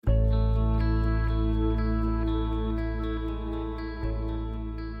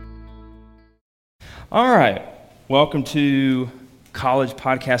All right. Welcome to college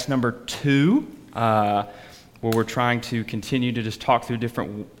podcast number 2, where we're trying to continue to just talk through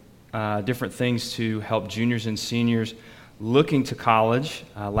different things to help juniors and seniors looking to college.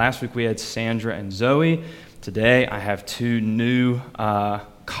 Last week we had Sandra and Zoe. Today I have 2 new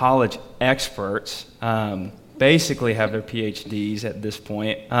college experts, basically have their PhDs at this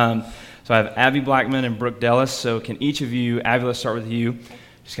point. So I have Abby Blackmon and Brooke Dellis. So can each of you, Abby, let's start with you.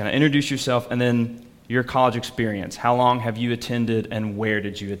 Just kind of introduce yourself and then your college experience. How long have you attended and where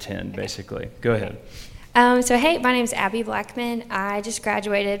did you attend, basically? Go ahead. Hey, my name is Abby Blackmon. I just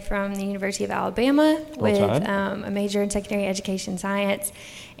graduated from the University of Alabama with a major in secondary education science,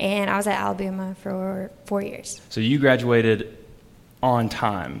 and I was at Alabama for 4 years. So you graduated on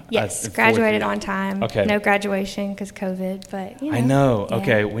time? Yes, graduated on time. Okay. No graduation because COVID, but I know. Yeah.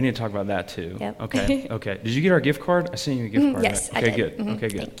 Okay, we need to talk about that too. Yep. Okay. Did you get our gift card? I sent you a gift card. Yes, right? I did. Good. Mm-hmm. Okay,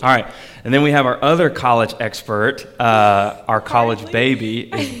 good. All right. And then we have our other college expert, our college baby,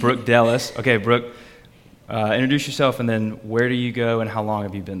 is Brooke Dellis. Okay, Brooke, introduce yourself and then where do you go and how long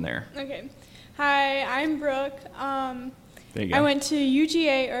have you been there? Okay. Hi, I'm Brooke. There you go. I went to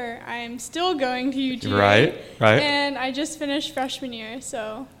UGA, or I'm still going to UGA. Right. And I just finished freshman year,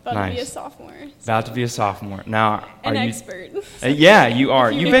 so about to be a sophomore. About to be a sophomore. Now, An expert. Yeah, you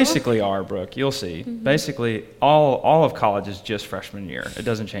are. You basically are, Brooke. You'll see. Mm-hmm. Basically, all of college is just freshman year. It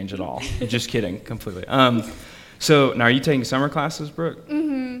doesn't change at all. Just kidding, completely. So now, are you taking summer classes, Brooke?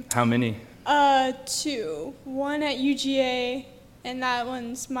 Mm-hmm. How many? 2. One at UGA, and that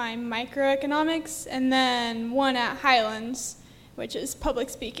one's my microeconomics, and then one at Highlands, which is public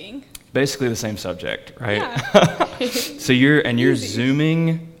speaking. Basically the same subject, right? Yeah. So you're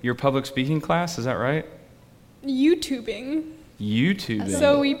Zooming your public speaking class, is that right? YouTubing.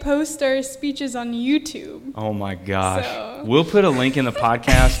 So we post our speeches on YouTube. Oh my gosh. We'll put a link in the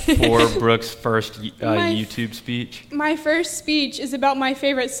podcast for Brooke's first YouTube speech. My first speech is about my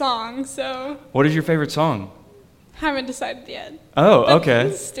favorite song, so... What is your favorite song? Haven't decided yet. Oh,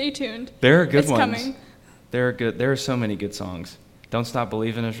 okay. Stay tuned. There are good ones. It's coming. There are so many good songs. Don't Stop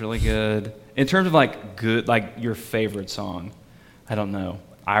Believing is really good. In terms of good, your favorite song, I don't know.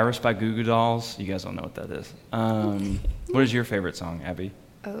 Iris by Goo Goo Dolls. You guys don't know what that is. What is your favorite song, Abby?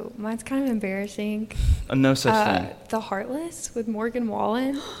 Oh, mine's kind of embarrassing. No such thing. The Heartless with Morgan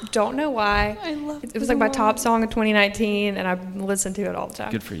Wallen. Don't know why. I love it. It was my top song of 2019, and I listened to it all the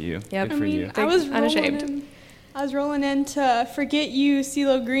time. Good for you. Yep. Good for you. I was unashamed. rolling into Forget You,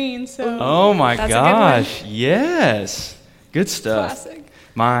 CeeLo Green. So. Oh my That's gosh! Yes, good stuff. Classic.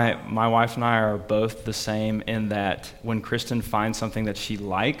 My wife and I are both the same in that when Kristen finds something that she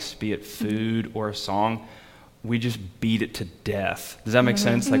likes, be it food or a song, we just beat it to death. Does that make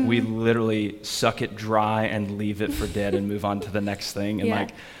sense? Like we literally suck it dry and leave it for dead and move on to the next thing.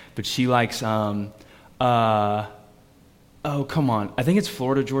 And but she likes oh come on, I think it's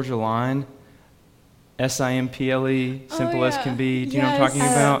Florida Georgia Line. Simple, simple as can be. Do you know what I'm talking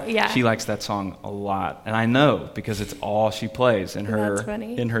about? Yeah. She likes that song a lot, and I know because it's all she plays in her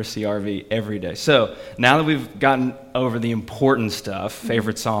CRV every day. So now that we've gotten over the important stuff,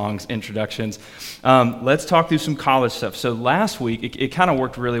 favorite songs, introductions, let's talk through some college stuff. So last week, it kind of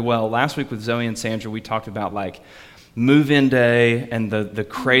worked really well. Last week with Zoe and Sandra, we talked about move-in day and the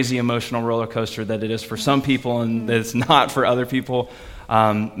crazy emotional roller coaster that it is for some people and that it's not for other people.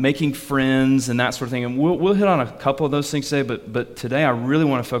 Making friends and that sort of thing. And we'll hit on a couple of those things today, but today I really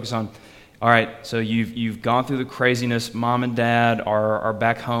want to focus on, all right, so you've gone through the craziness. Mom and Dad are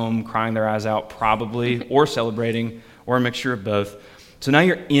back home crying their eyes out probably, or celebrating, or a mixture of both. So now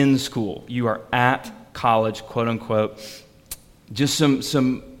you're in school. You are at college, quote unquote. Just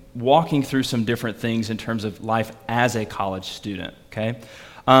some walking through some different things in terms of life as a college student, okay?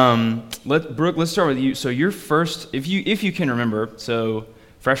 Brooke, let's start with you. So your first, if you can remember, so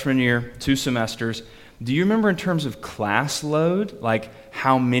freshman year, 2 semesters, do you remember in terms of class load,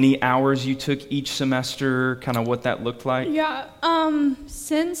 how many hours you took each semester, kind of what that looked like? Yeah,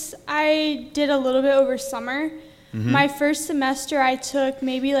 since I did a little bit over summer, my first semester I took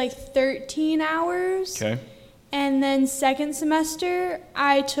maybe 13 hours. Okay. And then second semester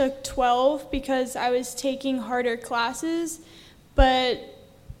I took 12 because I was taking harder classes, but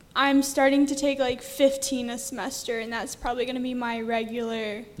I'm starting to take 15 a semester, and that's probably going to be my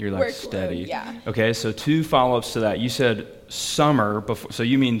regular workload. Steady. Yeah. Okay, so 2 follow-ups to that. You said summer before, so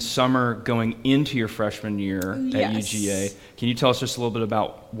you mean summer going into your freshman year at UGA. Can you tell us just a little bit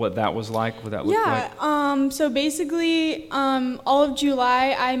about what that was like, what that looked like? Yeah, so basically all of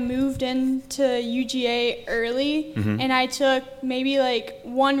July I moved into UGA early, and I took maybe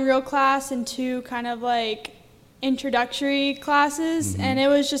 1 real class and 2 kind of introductory classes, and it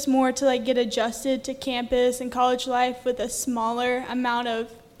was just more to like get adjusted to campus and college life with a smaller amount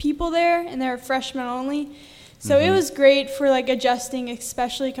of people there, and they're freshmen only. So it was great for like adjusting,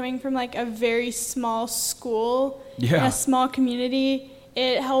 especially coming from like a very small school in a small community.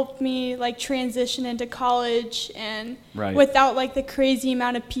 It helped me like transition into college and without like the crazy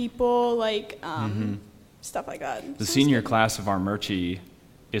amount of people, like stuff like that. The senior class of our Murchie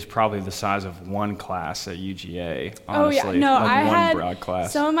is probably the size of one class at UGA, honestly. Oh, yeah. No, like I one had broad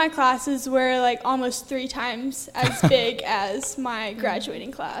class. Some of my classes were like almost 3 times as big as my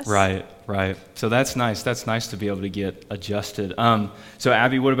graduating class. Right. So that's nice. That's nice to be able to get adjusted. So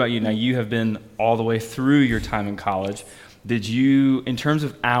Abby, what about you? Now, you have been all the way through your time in college. Did you, in terms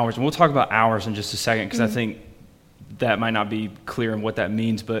of hours, and we'll talk about hours in just a second, because I think that might not be clear in what that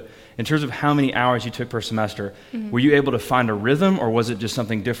means, but in terms of how many hours you took per semester, were you able to find a rhythm, or was it just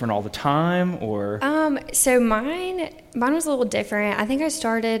something different all the time, or? So mine was a little different. I think I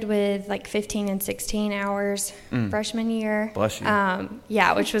started with like 15 and 16 hours freshman year. Bless you.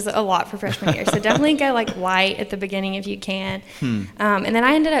 Yeah, which was a lot for freshman year. So definitely go like light at the beginning if you can. And then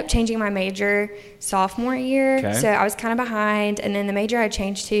I ended up changing my major sophomore year. Okay. So I was kind of behind, and then the major I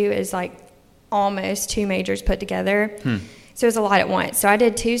changed to is like almost 2 majors put together. So it was a lot at once. So I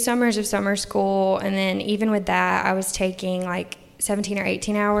did 2 summers of summer school, and then even with that, I was taking like 17 or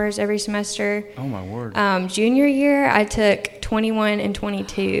 18 hours every semester. Oh, my word. Junior year, I took 21 and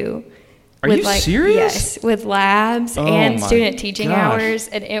 22. Are you serious? Yes, with labs and student teaching hours,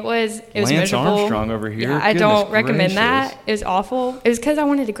 and it was Lance miserable. Armstrong over here. Yeah, I don't recommend that. It was awful. It was because I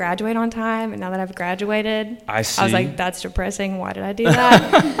wanted to graduate on time, and now that I've graduated, I was like, that's depressing. Why did I do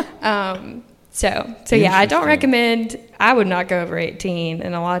that? So yeah, I don't recommend. I would not go over 18,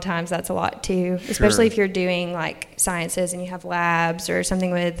 and a lot of times that's a lot too, especially if you're doing like sciences and you have labs or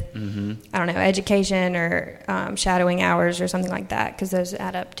something with, I don't know, education or shadowing hours or something like that, because those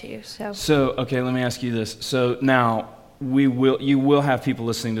add up too. So okay, let me ask you this. So now you will have people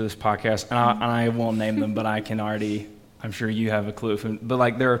listening to this podcast, and I won't name them, but I'm sure you have a clue. But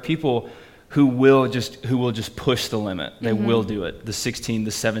like, there are people who will just push the limit. They will do it. The 16,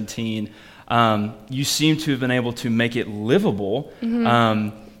 the 17. You seem to have been able to make it livable.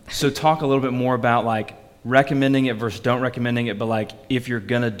 So talk a little bit more about like recommending it versus don't recommending it, but like if you're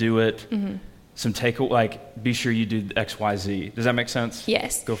gonna do it, some like be sure you do X, Y, Z. Does that make sense?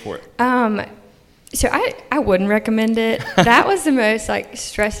 Yes. Go for it. So I wouldn't recommend it. That was the most like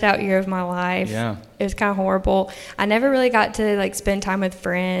stressed out year of my life. Yeah. It was kind of horrible. I never really got to like spend time with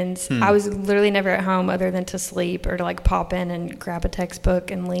friends. I was literally never at home other than to sleep or to like pop in and grab a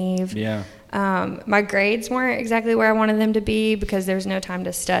textbook and leave. Yeah. My grades weren't exactly where I wanted them to be because there was no time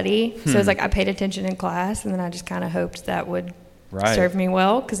to study. So it's like I paid attention in class, and then I just kind of hoped that would serve me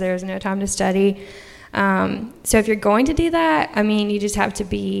well because there was no time to study. So if you're going to do that, I mean, you just have to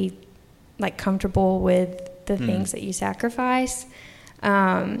be like comfortable with the things that you sacrifice.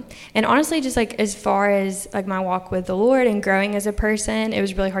 And honestly, just like as far as like my walk with the Lord and growing as a person, it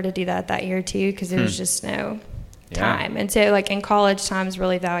was really hard to do that year too, because there was just no time. And so like in college, time is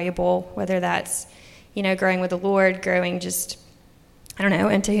really valuable, whether that's, growing with the Lord, growing just, I don't know,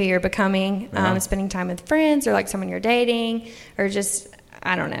 into who you're becoming, spending time with friends or like someone you're dating, or just,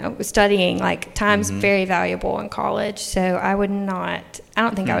 I don't know, studying. Like time's very valuable in college. So I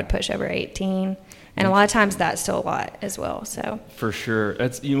don't think I would push over 18. And a lot of times that's still a lot as well. So for sure.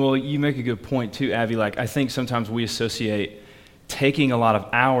 That's, you make a good point too, Abby. Like I think sometimes we associate taking a lot of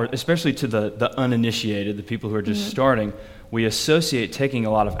hours, especially to the uninitiated, the people who are just starting, we associate taking a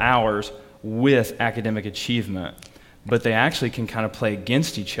lot of hours with academic achievement, but they actually can kind of play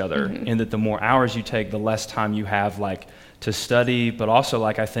against each other in that the more hours you take, the less time you have like to study, but also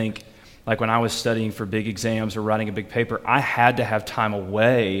like I think like when I was studying for big exams or writing a big paper, I had to have time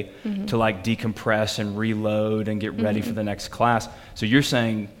away to like decompress and reload and get ready for the next class. So you're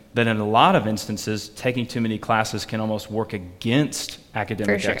saying that in a lot of instances, taking too many classes can almost work against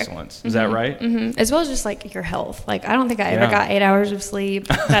academic excellence. Is that right? As well as just like your health. Like I don't think I ever got 8 hours of sleep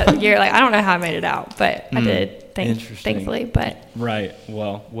that year. Like I don't know how I made it out, but I did, thankfully. But right.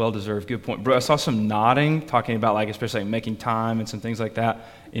 Well deserved. Good point. Bro, I saw some nodding, talking about like especially like making time and some things like that.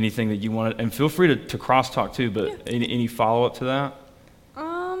 Anything that you wanted, and feel free to crosstalk too, but any follow-up to that?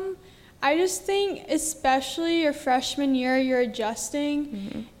 I just think especially your freshman year, you're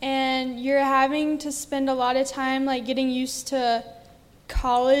adjusting and you're having to spend a lot of time like getting used to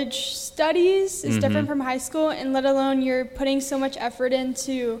college studies. It's different from high school, and let alone you're putting so much effort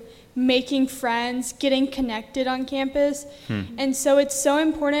into making friends, getting connected on campus. And so it's so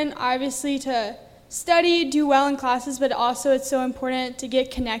important obviously to study, do well in classes, but also it's so important to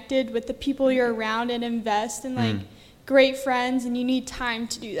get connected with the people you're around and invest in like great friends, and you need time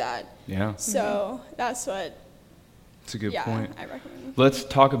to do that. Yeah. So that's what. That's a good point. I recommend. Let's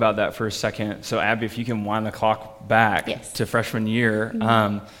talk about that for a second. So Abby, if you can wind the clock back to freshman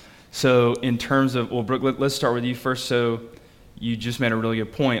year. So in terms of, well, Brooke, let's start with you first. So you just made a really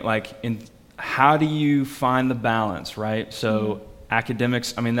good point. Like, how do you find the balance, right? So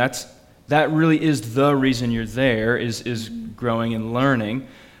academics, I mean, that really is the reason you're there, is growing and learning.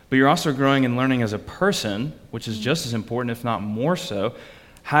 But you're also growing and learning as a person, which is just as important, if not more so.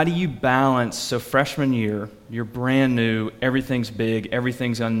 How do you balance, so freshman year, you're brand new, everything's big,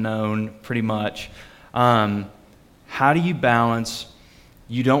 everything's unknown, pretty much. How do you balance,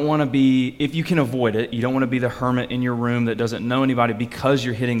 you don't want to be, if you can avoid it, you don't want to be the hermit in your room that doesn't know anybody because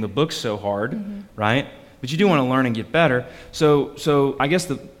you're hitting the books so hard, right? But you do want to learn and get better. So I guess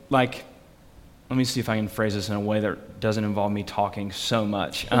let me see if I can phrase this in a way that doesn't involve me talking so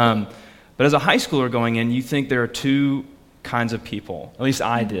much. But as a high schooler going in, you think there are two kinds of people, at least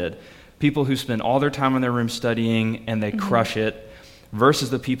I did. People who spend all their time in their room studying and they crush it,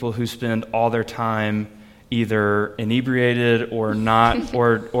 versus the people who spend all their time either inebriated or not,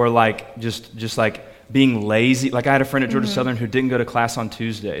 or like just like being lazy. Like I had a friend at Georgia Southern who didn't go to class on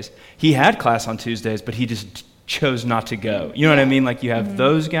Tuesdays. He had class on Tuesdays, but he just chose not to go. You know what I mean? Like you have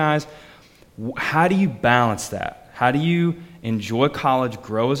those guys. How do you balance that? How do you enjoy college,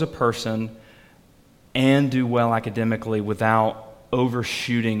 grow as a person, and do well academically without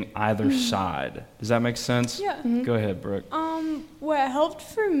overshooting either side? Does that make sense? Yeah. Go ahead, Brooke. What helped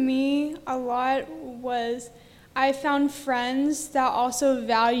for me a lot was I found friends that also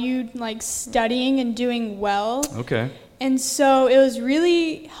valued like studying and doing well. Okay. And so it was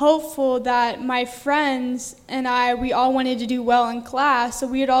really helpful that my friends and we all wanted to do well in class, so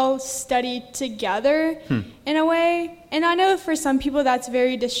we'd all study together in a way. And I know for some people that's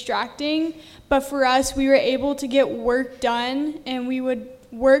very distracting, but for us, we were able to get work done, and we would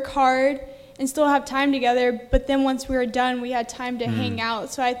work hard and still have time together. But then once we were done, we had time to hang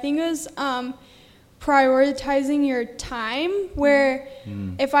out. So I think it was prioritizing your time, where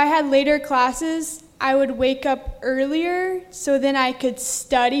if I had later classes, I would wake up earlier so then I could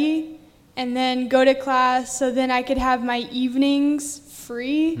study and then go to class, so then I could have my evenings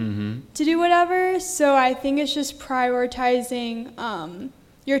free to do whatever. So I think it's just prioritizing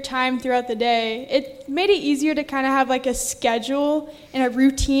your time throughout the day. It made it easier to kind of have like a schedule and a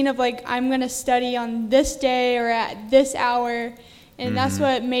routine of like, I'm going to study on this day or at this hour. And that's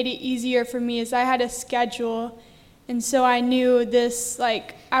what made it easier for me, is I had a schedule. And so I knew this,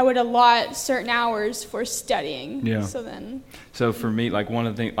 like, I would allot certain hours for studying. Yeah. So for me, like, one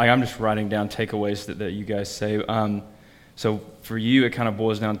of the things, like, I'm just writing down takeaways that you guys say. So for you, it kind of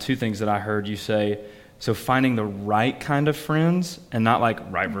boils down to two things that I heard you say. So finding the right kind of friends, and not like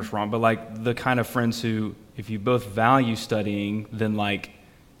right versus wrong, but like the kind of friends who, if you both value studying, then like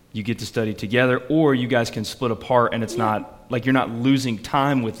you get to study together, or you guys can split apart and it's not, like you're not losing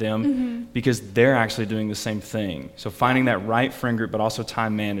time with them because they're actually doing the same thing. So finding that right friend group, but also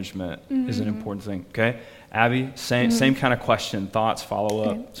time management is an important thing, okay? Abby, same kind of question, thoughts,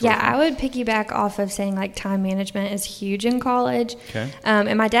 follow-up. Yeah, I would piggyback off of saying like time management is huge in college. Okay.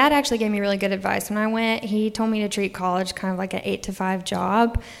 And my dad actually gave me really good advice when I went. He told me to treat college kind of like an 8-to-5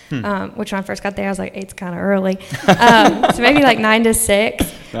 job, which when I first got there, I was like, 8's kind of early. So maybe like 9 to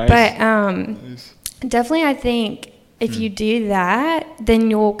 6. Nice. But definitely I think if you do that, then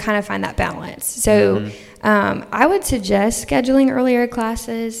you'll kind of find that balance. So I would suggest scheduling earlier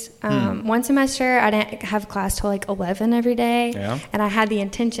classes. One semester, I didn't have class till like 11 every day. Yeah. And I had the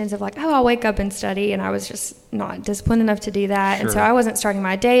intentions of like, I'll wake up and study. And I was just not disciplined enough to do that. Sure. And so I wasn't starting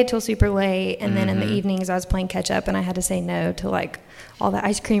my day till super late. And then in the evenings, I was playing catch up. And I had to say no to like all the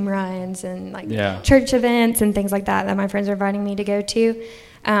ice cream runs and like church events and things like that my friends were inviting me to go to.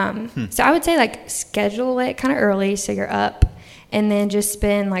 So I would say like schedule it kind of early so you're up, and then just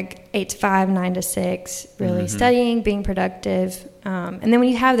spend like 8 to 5, 9 to 6 really studying, being productive. And then when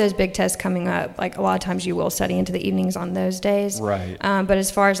you have those big tests coming up, like a lot of times you will study into the evenings on those days. Right. But as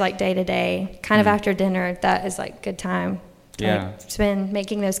far as like day to day, kind of after dinner, that is like good time to spend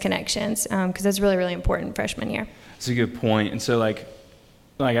making those connections, because that's really, really important freshman year. That's a good point. And so like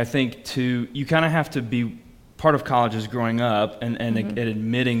I think too, you kind of have to be part of college is growing up and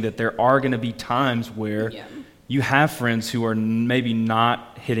admitting that there are going to be times where you have friends who are maybe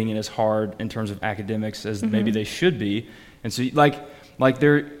not hitting it as hard in terms of academics as maybe they should be. And so like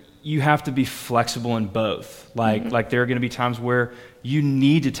there, you have to be flexible in both. Like there are going to be times where you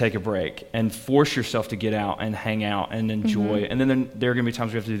need to take a break and force yourself to get out and hang out and enjoy. And then there are going to be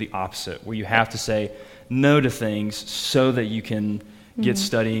times we have to do the opposite, where you have to say no to things so that you can get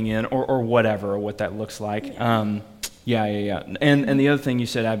studying in or whatever, or what that looks like. And the other thing you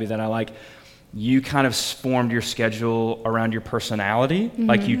said, Abby, that I like, you kind of formed your schedule around your personality.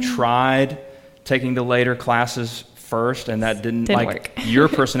 Like you tried taking the later classes first, and that didn't work. Your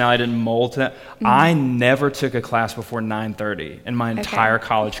personality didn't mold to that. I never took a class before 9:30 in my entire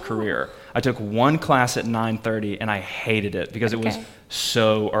college career. I took one class at 9:30, and I hated it because it was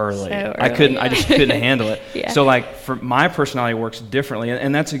so early. I just couldn't handle it. So like, for my personality works differently,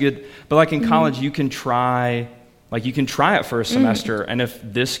 and that's a good. But like in college, you can try it for a semester, and if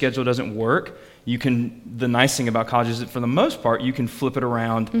this schedule doesn't work, the nice thing about college is that for the most part, you can flip it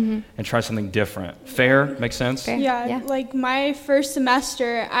around and try something different. Fair? Makes sense? Fair. Yeah, like my first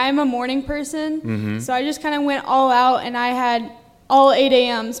semester, I'm a morning person, so I just kind of went all out, and I had all 8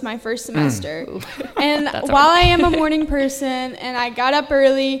 a.m.s my first semester. And while I am a morning person, and I got up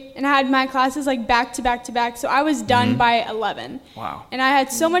early, and I had my classes like back to back to back, so I was done by 11. Wow. And I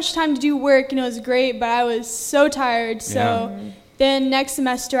had so much time to do work, and it was great, but I was so tired, so... Then next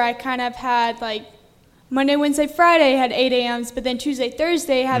semester, I kind of had like Monday, Wednesday, Friday had 8 a.m.s, but then Tuesday,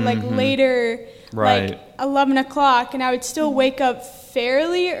 Thursday had like later, like 11 o'clock, and I would still wake up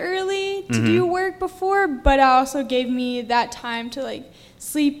fairly early to do work before, but it also gave me that time to like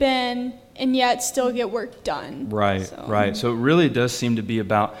sleep in and yet still get work done. Right. So it really does seem to be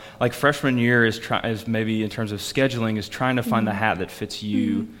about, like, freshman year is maybe in terms of scheduling is trying to find the hat that fits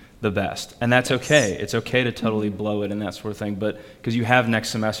you the best, and that's okay. It's okay to totally blow it and that sort of thing, but because you have next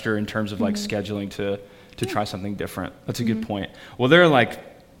semester in terms of like scheduling to try something different. That's a good point. Well, there are like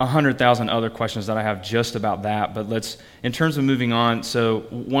 100,000 other questions that I have just about that, but in terms of moving on, so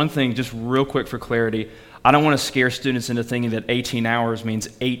one thing just real quick for clarity, I don't want to scare students into thinking that 18 hours means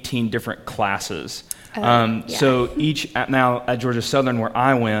 18 different classes. So now at Georgia Southern, where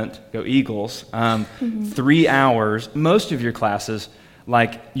I went, go Eagles, 3 hours, most of your classes,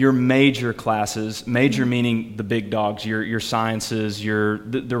 like your major classes, major meaning the big dogs, your sciences,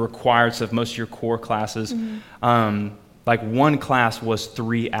 the required stuff, most of your core classes, like one class was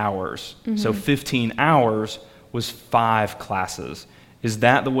 3 hours. So 15 hours was 5 classes. Is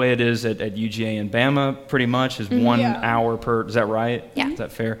that the way it is at UGA and Bama, pretty much? Is 1 hour per, is that right? Yeah. Is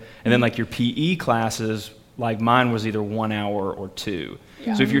that fair? And then like your PE classes, like mine was either 1 hour or 2.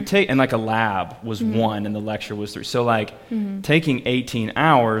 Yeah. So if you're and like a lab was 1 and the lecture was 3. So like taking 18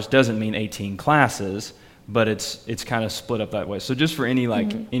 hours doesn't mean 18 classes, but it's kind of split up that way. So just for any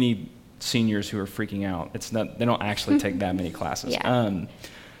any seniors who are freaking out, they don't actually take that many classes.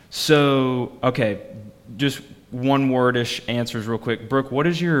 So okay, just one wordish answers real quick. Brooke, what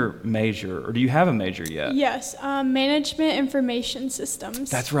is your major, or do you have a major yet? Yes, management information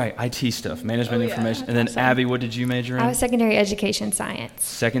systems. That's right, IT stuff, management information. And then awesome. Abby, what did you major in? I was secondary education science.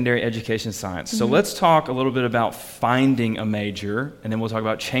 Secondary education science. So let's talk a little bit about finding a major, and then we'll talk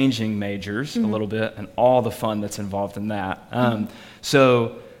about changing majors a little bit and all the fun that's involved in that.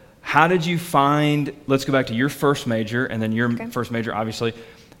 So how did you find, let's go back to your first major, and then your first major, obviously.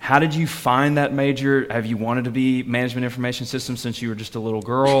 How did you find that major? Have you wanted to be management information systems since you were just a little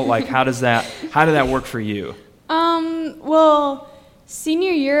girl? Like, how did that work for you? Well, senior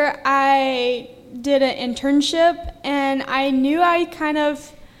year, I did an internship, and I knew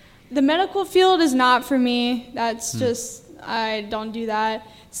the medical field is not for me. That's just, I don't do that.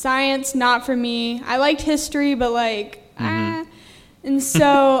 Science, not for me. I liked history, but And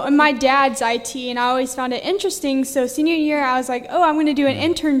so my dad's IT, and I always found it interesting. So senior year, I was like, oh, I'm going to do an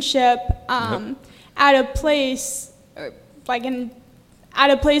internship at a place, at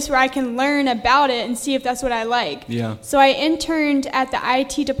a place where I can learn about it and see if that's what I like. Yeah. So I interned at the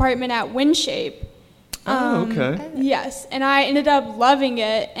IT department at WinShape. Yes, and I ended up loving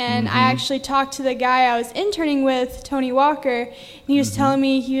it, and I actually talked to the guy I was interning with, Tony Walker, and he was telling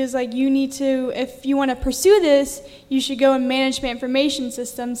me, he was like, if you want to pursue this, you should go in management information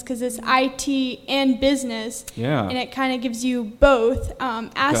systems, because it's IT and business, and it kind of gives you both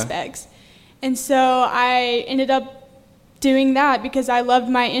aspects. And so I ended up doing that because I loved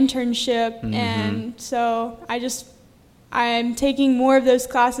my internship, and so I'm taking more of those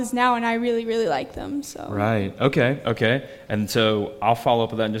classes now, and I really, really like them. So. Right. Okay. And so I'll follow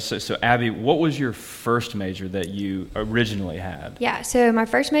up with that in just so Abby, what was your first major that you originally had? Yeah. So my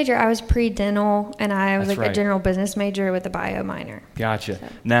first major, I was pre-dental, and I was a general business major with a bio minor. Gotcha. So.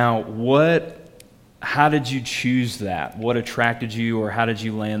 Now, how did you choose that? What attracted you, or how did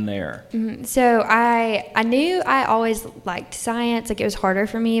you land there? So I knew I always liked science. Like, it was harder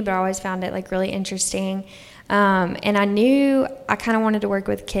for me, but I always found it really interesting. And I knew I kind of wanted to work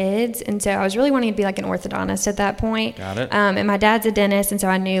with kids. And so I was really wanting to be like an orthodontist at that point. Got it. And my dad's a dentist. And so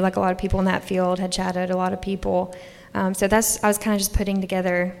I knew like a lot of people in that field, had shadowed a lot of people. So I was kind of just putting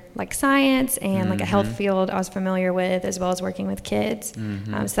together like science and like a health field I was familiar with, as well as working with kids.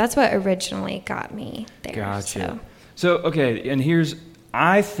 So that's what originally got me there. Gotcha. So okay, and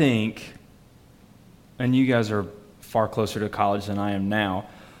I think, and you guys are far closer to college than I am now,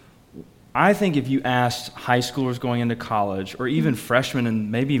 I think if you asked high schoolers going into college, or even freshmen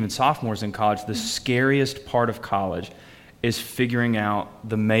and maybe even sophomores in college, the scariest part of college is figuring out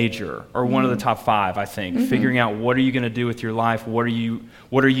the major, or one of the top 5, I think. Figuring out what are you going to do with your life, what are you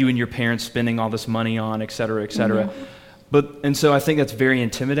and your parents spending all this money on, et cetera, et cetera. And so I think that's very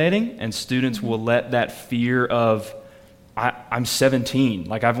intimidating, and students will let that fear of, I'm 17,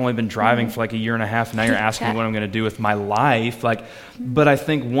 like I've only been driving for like a year and a half, now you're asking me what I'm going to do with my life. But I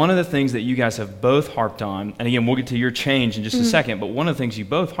think one of the things that you guys have both harped on, and again, we'll get to your change in just a second, but one of the things you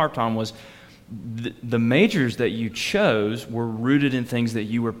both harped on was the majors that you chose were rooted in things that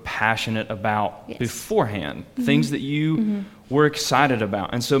you were passionate about beforehand, things that you were excited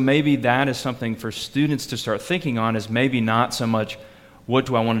about. And so maybe that is something for students to start thinking on, is maybe not so much what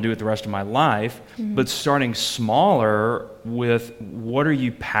do I want to do with the rest of my life, but starting smaller with what are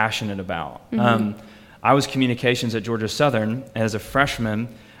you passionate about. I was communications at Georgia Southern. As a freshman,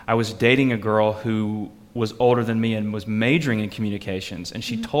 I was dating a girl who was older than me and was majoring in communications. And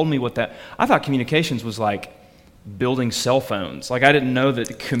she told me I thought communications was like building cell phones. Like I didn't know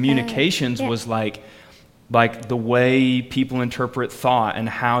that communications was like the way people interpret thought and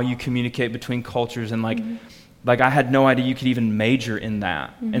how you communicate between cultures. And like I had no idea you could even major in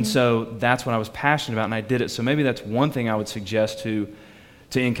that. And so that's what I was passionate about, and I did it. So maybe that's one thing I would suggest to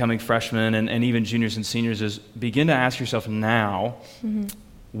incoming freshmen and even juniors and seniors is begin to ask yourself now,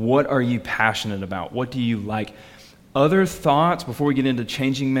 what are you passionate about? What do you like? Other thoughts, before we get into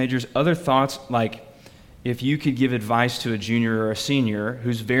changing majors, other thoughts, like if you could give advice to a junior or a senior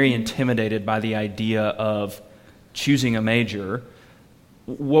who's very intimidated by the idea of choosing a major,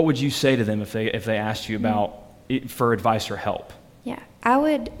 what would you say to them if they asked you about for advice or help? Yeah, I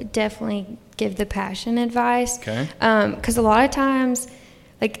would definitely give the passion advice. Okay. Because a lot of times,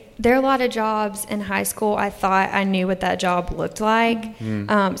 like there are a lot of jobs in high school I thought I knew what that job looked like.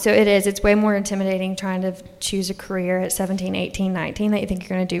 So it's way more intimidating trying to choose a career at 17, 18, 19 that you think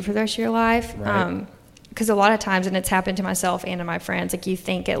you're going to do for the rest of your life. Right. Because a lot of times, and it's happened to myself and to my friends, like you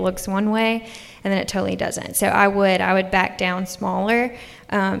think it looks one way and then it totally doesn't. So I would back down smaller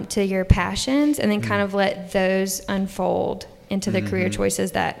to your passions and then kind of let those unfold into the career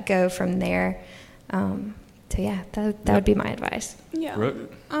choices that go from there. So yeah, that would be my advice. Yeah.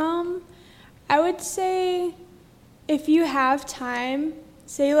 Brooke? I would say if you have time,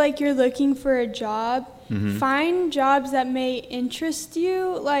 say like you're looking for a job, find jobs that may interest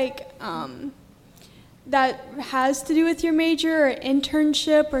you, like that has to do with your major or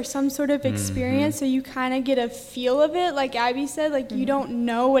internship or some sort of experience, so you kind of get a feel of it. Like Abby said, like you don't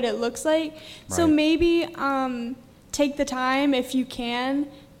know what it looks like. Right. So maybe take the time, if you can,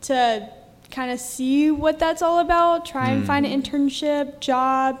 to kind of see what that's all about. Try and find an internship,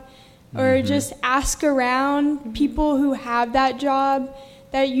 job, or just ask around people who have that job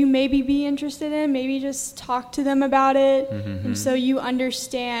that you maybe be interested in. Maybe just talk to them about it, and so you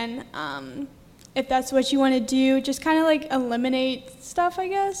understand if that's what you want to do. Just kind of like eliminate stuff, I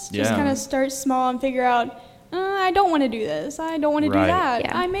guess. Just kind of start small and figure out, I don't want to do this. I don't want to do that.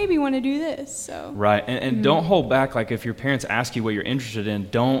 Yeah. I maybe want to do this. So right, and don't hold back. Like if your parents ask you what you're interested in,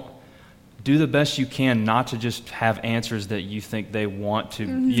 don't do the best you can not to just have answers that you think they want to.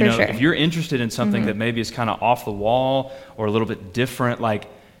 You know, if you're interested in something that maybe is kind of off the wall or a little bit different, like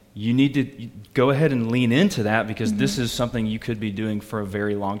you need to go ahead and lean into that, because this is something you could be doing for a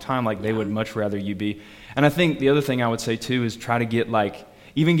very long time. Like they would much rather you be. And I think the other thing I would say too is try to get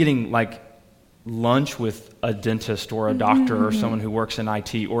even getting lunch with a dentist or a doctor or someone who works in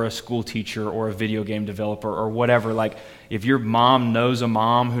IT or a school teacher or a video game developer or whatever. Like if your mom knows a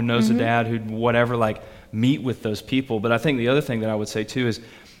mom who knows a dad who whatever, meet with those people. But I think the other thing that I would say too is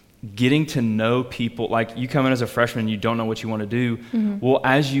getting to know people. Like you come in as a freshman, you don't know what you want to do. Well,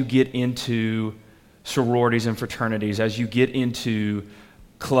 as you get into sororities and fraternities, as you get into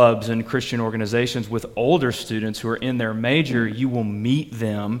clubs and Christian organizations with older students who are in their major, you will meet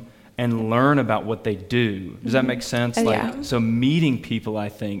them and learn about what they do. Does that make sense? So meeting people, I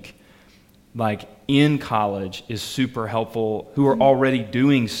think, like in college is super helpful, who are already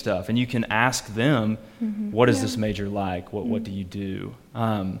doing stuff, and you can ask them, what is this major like? What do you do?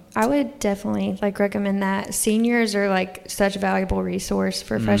 I would definitely like recommend that. Seniors are like such a valuable resource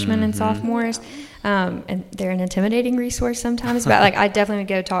for freshmen and sophomores. And they're an intimidating resource sometimes, but like I definitely would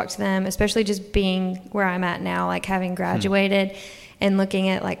go talk to them, especially just being where I'm at now, like having graduated and looking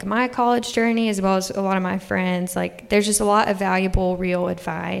at like my college journey as well as a lot of my friends. Like there's just a lot of valuable, real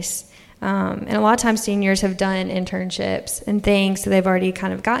advice. And a lot of times seniors have done internships and things, so they've already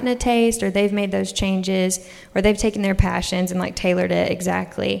kind of gotten a taste, or they've made those changes, or they've taken their passions and like tailored it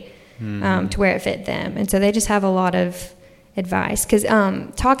exactly to where it fit them. And so they just have a lot of advice, because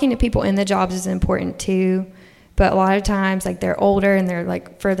talking to people in the jobs is important too, but a lot of times like they're older and they're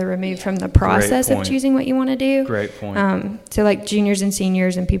like further removed from the process of choosing what you want to do. Great point. So like juniors and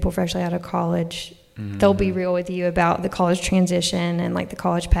seniors and people freshly out of college, they'll be real with you about the college transition and like the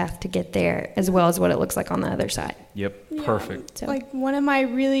college path to get there, as well as what it looks like on the other side. Yep, perfect. So. Like one of my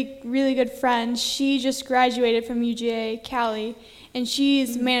really, really good friends, she just graduated from UGA Cali, and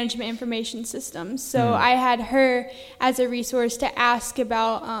she's management information systems. So I had her as a resource to ask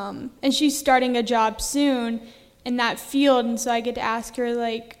about, and she's starting a job soon in that field, and so I get to ask her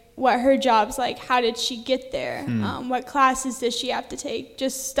like what her job's like, how did she get there, what classes does she have to take,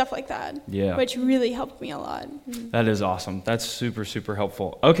 just stuff like that, which really helped me a lot. That is awesome. That's super, super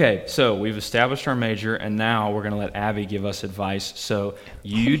helpful. Okay, so we've established our major, and now we're going to let Abby give us advice. So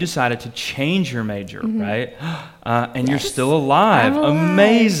you decided to change your major, right? And you're still alive.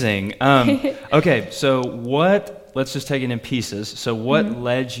 Amazing. Okay, so let's just take it in pieces. So what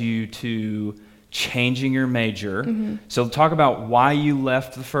led you to changing your major? So talk about why you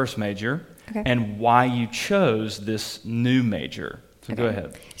left the first major and why you chose this new major. So go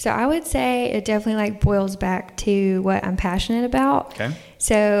ahead. So I would say it definitely like boils back to what I'm passionate about. Okay.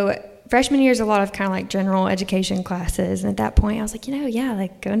 So freshman year is a lot of kind of like general education classes, and at that point I was like,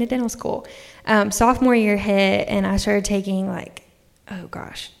 like going to dental school. Sophomore year hit, and I started taking like,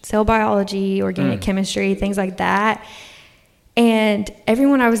 cell biology, organic chemistry, things like that. And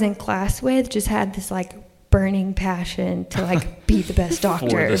everyone I was in class with just had this like burning passion to like be the best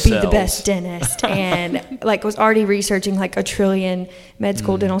doctor, or be the best dentist, and like was already researching like a trillion med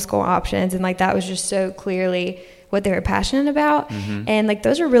school, dental school options, and like that was just so clearly what they were passionate about. And like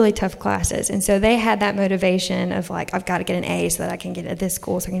those are really tough classes, and so they had that motivation of like, I've got to get an A so that I can get at this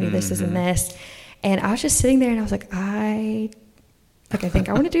school, so I can do this and this. And I was just sitting there and I was like, I think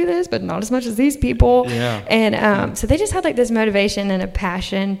I want to do this, but not as much as these people. And so they just had like this motivation and a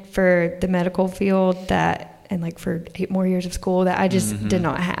passion for the medical field and like for 8 more years of school that I just did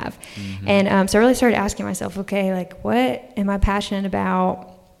not have. And so I really started asking myself, okay, like what am I passionate about?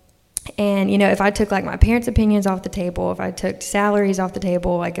 And, if I took like my parents' opinions off the table, if I took salaries off the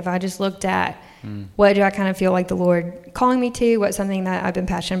table, like if I just looked at what do I kind of feel like the Lord calling me to, what's something that I've been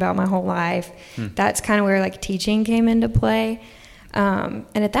passionate about my whole life, that's kind of where like teaching came into play. And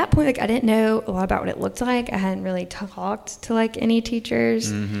at that point, like I didn't know a lot about what it looked like. I hadn't really talked to like any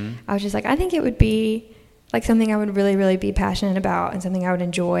teachers. I was just like, I think it would be like something I would really, really be passionate about and something I would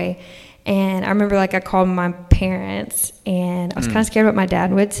enjoy. And I remember like I called my parents, and I was kind of scared what my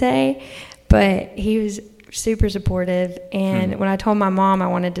dad would say, but he was super supportive. And when I told my mom I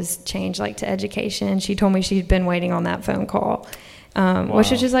wanted to change like to education, she told me she'd been waiting on that phone call.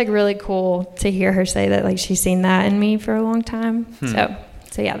 Which is just like really cool to hear her say that like she's seen that in me for a long time.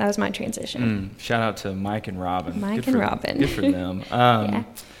 So yeah, that was my transition. Shout out to Mike and Robin. Robin. Good for them.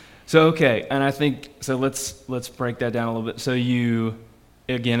 So okay, and I think so. Let's break that down a little bit. So you,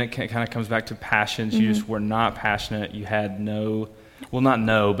 again, it kind of comes back to passions. You just were not passionate. You had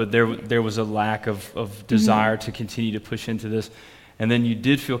but there was a lack of desire to continue to push into this. And then you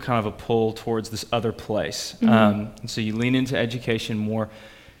did feel kind of a pull towards this other place. And so you lean into education more.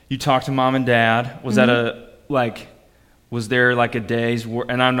 You talked to mom and dad. Was that was there like a day's,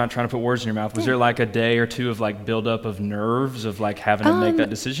 and I'm not trying to put words in your mouth, was there like a day or two of like buildup of nerves of like having to make that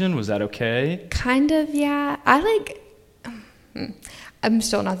decision? Was that okay? Kind of, yeah. I'm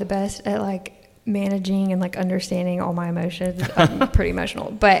still not the best at like managing and like understanding all my emotions. I'm pretty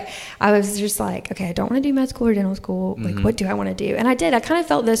emotional, but I was just like, okay, I don't want to do med school or dental school. Like, what do I want to do? And I kind of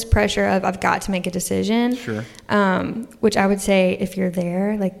felt this pressure of I've got to make a decision. Sure. Which I would say if you're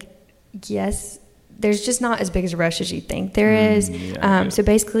there, like, yes, there's just not as big as a rush as you think there is. So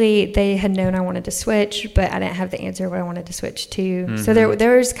basically they had known I wanted to switch, but I didn't have the answer what I wanted to switch to. So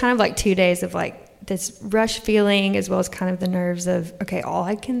there was kind of like 2 days of like this rush feeling, as well as kind of the nerves of, okay, all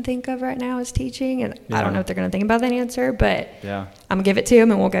I can think of right now is teaching, and I don't know if they're going to think about that answer, but I'm going to give it to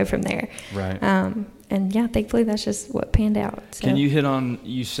them and we'll go from there. Right. and yeah, thankfully that's just what panned out. So. Can you hit on,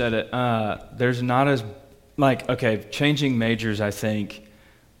 you said it, there's not as, like, okay, changing majors, I think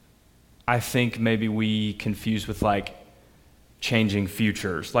maybe we confuse with, like, changing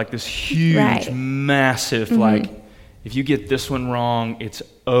futures. Like this huge, massive, like, if you get this one wrong, it's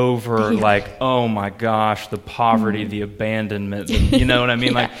over. Like, oh my gosh, the poverty, the abandonment, you know what I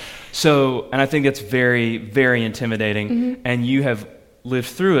mean? Like, so, and I think that's very, very intimidating. And you have lived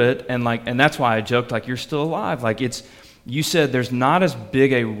through it, and like, and that's why I joked, like, you're still alive. Like, it's, you said there's not as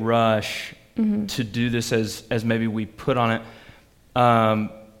big a rush to do this as maybe we put on it.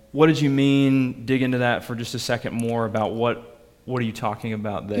 What did you mean? Dig into that for just a second more about what are you talking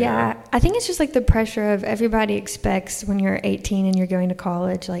about there? Yeah, I think it's just like the pressure of everybody expects when you're 18 and you're going to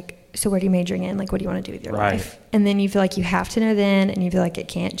college, like, so what are you majoring in? Like, what do you want to do with your life? And then you feel like you have to know then, and you feel like it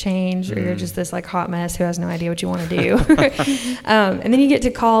can't change, or you're just this like hot mess who has no idea what you want to do. And then you get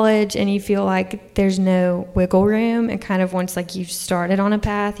to college and you feel like there's no wiggle room, and kind of once like you've started on a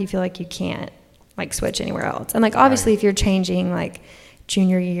path, you feel like you can't like switch anywhere else. And like obviously if you're changing like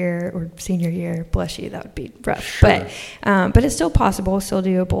junior year or senior year, bless you, that would be rough. Sure. But it's still possible, still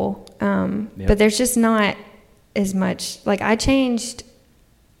doable. But there's just not as much, like I changed,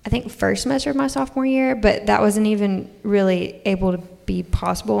 I think first semester of my sophomore year, but that wasn't even really able to be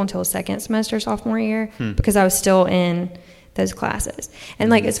possible until second semester sophomore year because I was still in those classes. And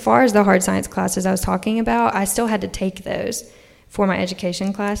like as far as the hard science classes I was talking about, I still had to take those for my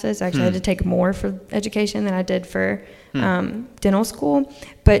education classes. I actually had to take more for education than I did for dental school,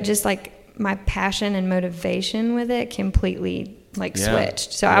 but just like my passion and motivation with it completely like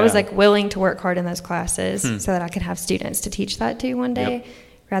switched. So I was like willing to work hard in those classes so that I could have students to teach that to one day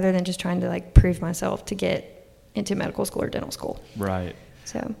rather than just trying to like prove myself to get into medical school or dental school. Right.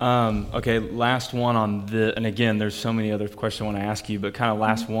 So okay, last one on the, and again, there's so many other questions I want to ask you, but kind of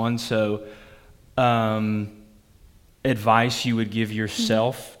last one. So advice you would give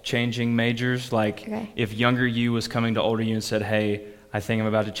yourself changing majors, like if younger you was coming to older you and said, hey, I think I'm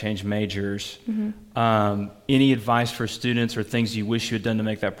about to change majors, any advice for students or things you wish you had done to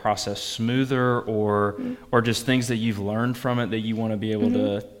make that process smoother, or just things that you've learned from it that you want to be able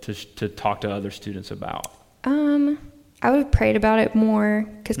to talk to other students about? I would have prayed about it more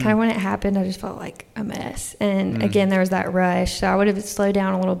because kind of when it happened I just felt like a mess, and again there was that rush, so I would have slowed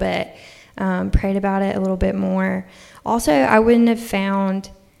down a little bit, prayed about it a little bit more. Also, I wouldn't have found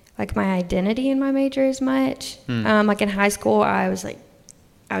like my identity in my major as much. Like in high school, I was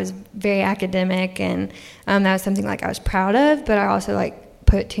very academic, and that was something like I was proud of, but I also like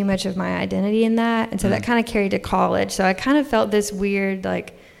put too much of my identity in that, and so that kind of carried to college. So I kind of felt this weird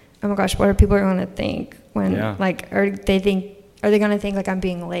like, oh my gosh, what are people going to think when like, are they going to think like I'm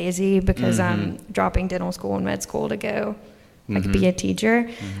being lazy because I'm dropping dental school and med school to go like be a teacher?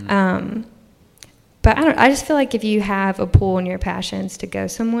 But I just feel like if you have a pull in your passions to go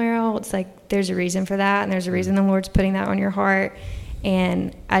somewhere else, like there's a reason for that, and there's a reason the Lord's putting that on your heart.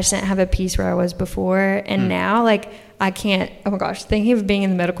 And I just didn't have a peace where I was before, and now like I can't. Oh my gosh, thinking of being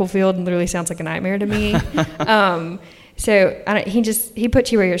in the medical field literally sounds like a nightmare to me. So he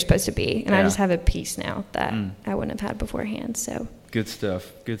puts you where you're supposed to be, and I just have a peace now that I wouldn't have had beforehand. So good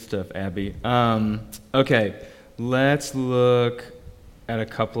stuff, Abby. Okay, let's look at a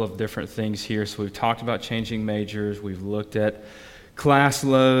couple of different things here. So we've talked about changing majors. We've looked at class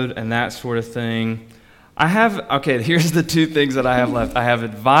load and that sort of thing. Here's the two things that I have left. I have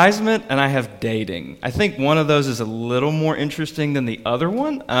advisement and I have dating. I think one of those is a little more interesting than the other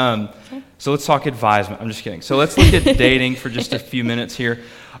one. So let's talk advisement. I'm just kidding. So let's look at dating for just a few minutes here.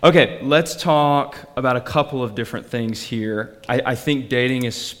 Okay, let's talk about a couple of different things here. I think dating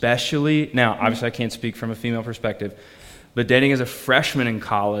especially, now obviously I can't speak from a female perspective, but dating as a freshman in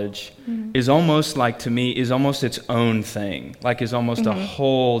college is almost like, to me, is almost its own thing. Like is almost a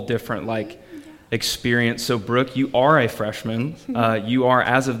whole different like experience. So Brooke, you are a freshman. You are,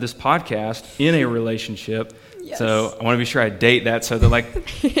 as of this podcast, in a relationship. Yes. So I want to be sure I date that so that like,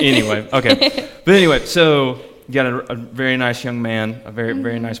 anyway, okay. But anyway, so you got a very nice young man, a very,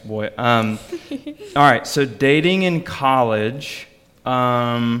 very nice boy. All right, so dating in college,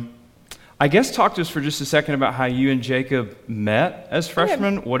 I guess talk to us for just a second about how you and Jacob met as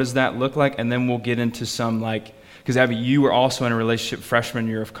freshmen. What does that look like? And then we'll get into some like, because Abby, you were also in a relationship freshman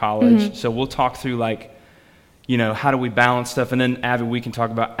year of college. So we'll talk through like, you know, how do we balance stuff? And then Abby, we can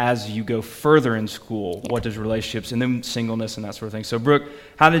talk about as you go further in school, what does relationships and then singleness and that sort of thing. So Brooke,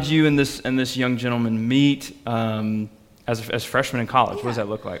 how did you and this young gentleman meet as freshmen in college? What does that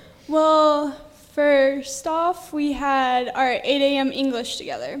look like? Well, first off, we had our 8 a.m. English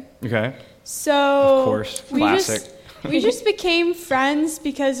together. Okay. So of course, classic. We just became friends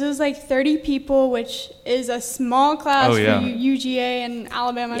because it was like 30 people, which is a small class for UGA and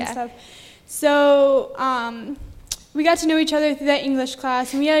Alabama and stuff. So we got to know each other through that English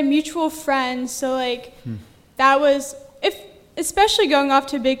class, and we had a mutual friend. So like that was, especially going off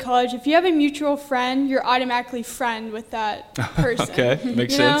to a big college, if you have a mutual friend, you're automatically friend with that person. Okay,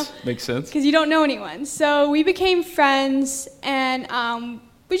 makes sense. Makes sense. Because you don't know anyone. So we became friends, and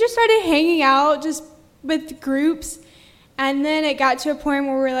we just started hanging out just with groups. And then it got to a point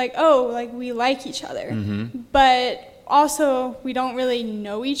where we're like, oh, like we like each other. But also we don't really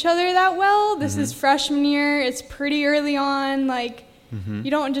know each other that well. This is freshman year. It's pretty early on. Like you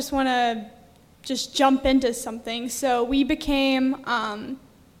don't just want to just jump into something. So we became,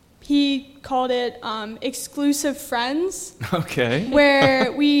 he called it exclusive friends. Okay.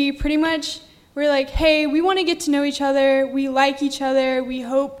 Where we pretty much were like, hey, we want to get to know each other. We like each other. We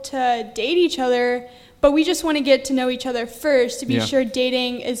hope to date each other. But we just want to get to know each other first to be sure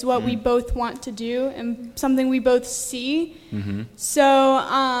dating is what we both want to do and something we both see.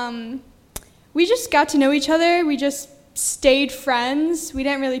 So we just got to know each other. We just stayed friends. We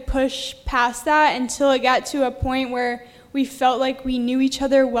didn't really push past that until it got to a point where we felt like we knew each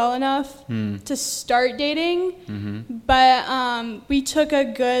other well enough to start dating. But we took a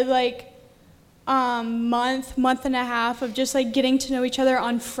good month and a half of just like getting to know each other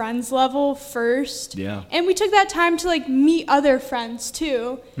on friends level first. And we took that time to like meet other friends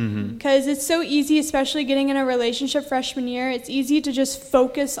too, because it's so easy, especially getting in a relationship freshman year, it's easy to just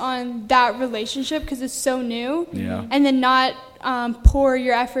focus on that relationship because it's so new, and then not pour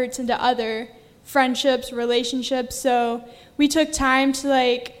your efforts into other friendships, relationships. So we took time to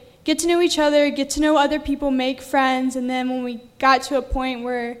like get to know each other, get to know other people, make friends, and then when we got to a point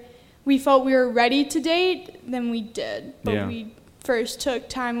where we felt we were ready to date, then we did. But we first took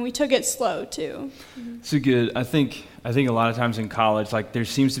time, and we took it slow too. So good. I think a lot of times in college, like there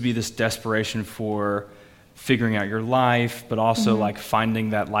seems to be this desperation for figuring out your life, but also like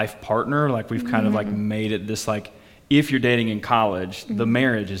finding that life partner. Like we've kind of like made it this like, if you're dating in college, the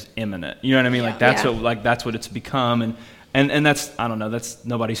marriage is imminent. You know what I mean? Like that's what it's become. And that's, I don't know, that's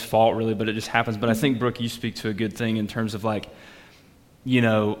nobody's fault really, but it just happens. But I think, Brooke, you speak to a good thing in terms of like, you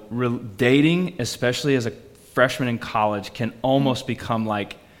know, dating, especially as a freshman in college, can almost become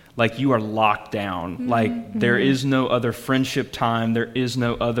like you are locked down. Like there is no other friendship time. There is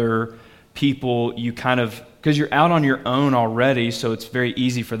no other people. You kind of, because you're out on your own already, so it's very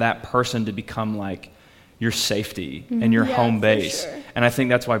easy for that person to become like your safety and your home base. Sure. And I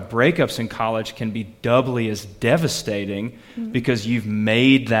think that's why breakups in college can be doubly as devastating because you've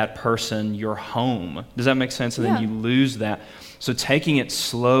made that person your home. Does that make sense? And then you lose that. So taking it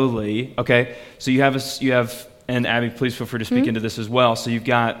slowly, okay, so you have, and Abby, please feel free to speak into this as well. So you've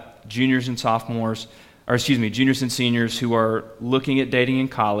got juniors and seniors who are looking at dating in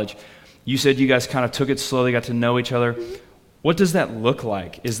college. You said you guys kind of took it slowly, got to know each other. What does that look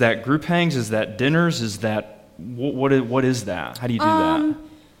like? Is that group hangs? Is that dinners? Is that, what is that? How do you do that?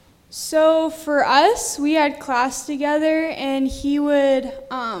 So for us, we had class together, and he would,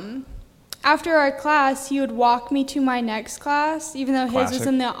 after our class, he would walk me to my next class, even though his was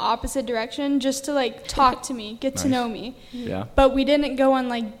in the opposite direction, just to like talk to me, get to know me. Yeah. But we didn't go on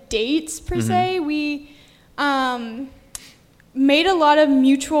like dates per se. We made a lot of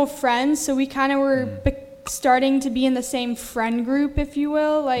mutual friends, so we kind of were starting to be in the same friend group, if you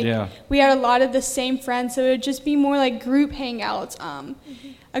will. Like we had a lot of the same friends, so it would just be more like group hangouts.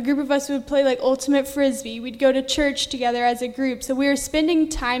 A group of us would play like ultimate frisbee. We'd go to church together as a group. So we were spending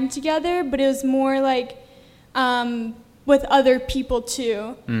time together, but it was more like with other people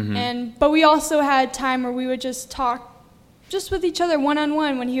too. But we also had time where we would just talk just with each other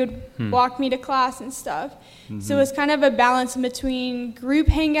one-on-one when he would walk me to class and stuff. So it was kind of a balance in between group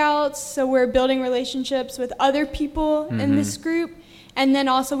hangouts, so we're building relationships with other people in this group, and then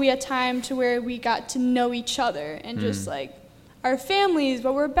also we had time to where we got to know each other and just like our families,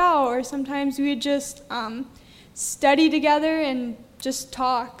 what we're about, or sometimes we would just study together and just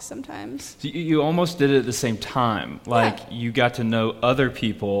talk sometimes. So you almost did it at the same time. Like you got to know other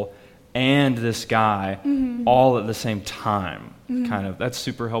people and this guy all at the same time, kind of. That's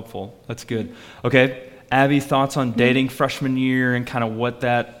super helpful. That's good. Okay, Abby, thoughts on dating freshman year and kind of what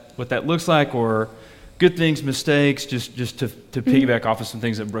that looks like, or good things, mistakes, just to piggyback off of some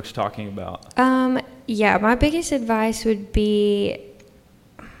things that Brooke's talking about. Yeah, my biggest advice would be...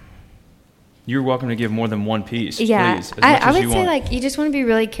 You're welcome to give more than one piece, please. I would say like you just want to be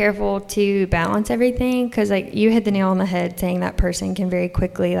really careful to balance everything, because like you hit the nail on the head saying that person can very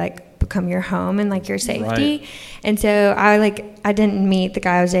quickly like become your home and like your safety. Right. And so I didn't meet the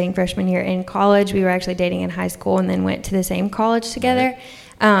guy I was dating freshman year in college. We were actually dating in high school and then went to the same college together.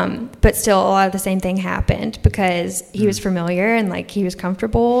 Right. But still a lot of the same thing happened because he was familiar and like he was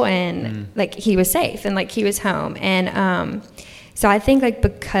comfortable and like he was safe and like he was home. And so I think like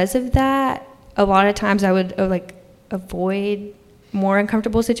because of that, a lot of times I would like avoid more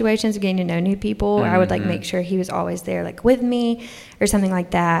uncomfortable situations, getting to know new people. I would like make sure he was always there like with me or something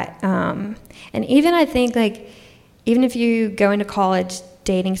like that. And even I think like even if you go into college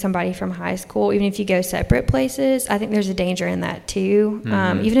dating somebody from high school, even if you go separate places, I think there's a danger in that too.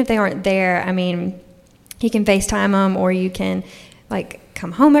 Even if they aren't there, I mean, you can FaceTime them or you can like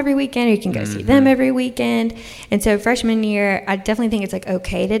come home every weekend or you can go see them every weekend. And so freshman year, I definitely think it's like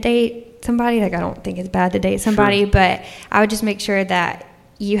okay to date somebody. Like I don't think it's bad to date somebody, but I would just make sure that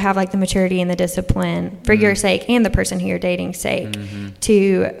you have like the maturity and the discipline for your sake and the person who you're dating's sake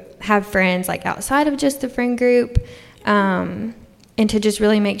to have friends like outside of just the friend group, and to just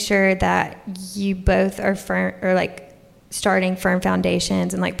really make sure that you both are firm or like starting firm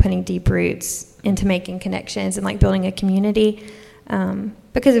foundations and like putting deep roots into making connections and like building a community.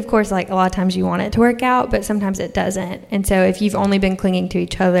 Because of course, like a lot of times you want it to work out, but sometimes it doesn't. And so if you've only been clinging to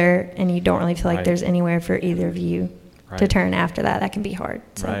each other and you don't really feel like there's anywhere for either of you to turn after that, that can be hard.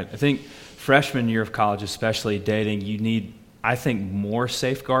 So. Right. I think freshman year of college, especially dating, you need, I think, more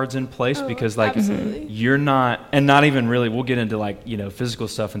safeguards in place because like you're not, and not even really, we'll get into like, you know, physical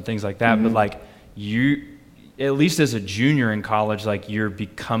stuff and things like that, but like you, at least as a junior in college, like you're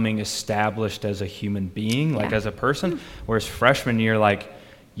becoming established as a human being, like as a person, whereas freshman year, like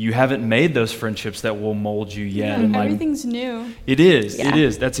you haven't made those friendships that will mold you yet. Yeah, and like, everything's new. It is.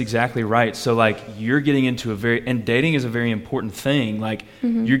 That's exactly right. So like you're getting into and dating is a very important thing. Like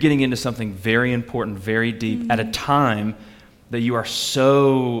you're getting into something very important, very deep at a time that you are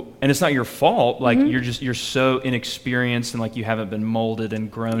so, and it's not your fault. Like you're so inexperienced and like you haven't been molded and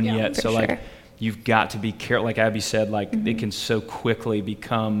grown yet. So like you've got to be careful. Like Abby said, like it can so quickly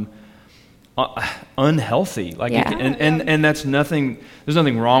become unhealthy. Like and that's nothing, there's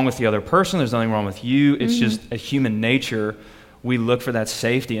nothing wrong with the other person. There's nothing wrong with you. It's just a human nature. We look for that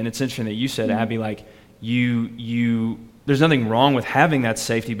safety. And it's interesting that you said, Abby, like you there's nothing wrong with having that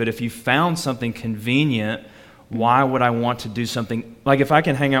safety, but if you found something convenient, why would I want to do something, like if I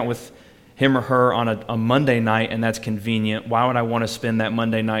can hang out with him or her on a Monday night and that's convenient, why would I want to spend that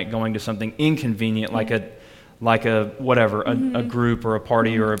Monday night going to something inconvenient like a whatever, a group or a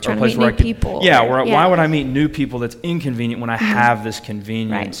party or a place where I could, people. Why would I meet new people that's inconvenient when I have this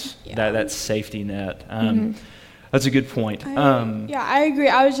convenience, that safety net? That's a good point. I agree.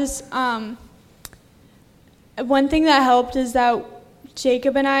 I was just, one thing that helped is that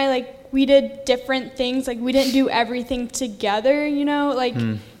Jacob and I, like, we did different things. Like, we didn't do everything together, you know? Like,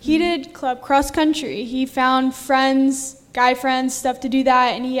 he did club cross country. He found friends, guy friends, stuff to do that.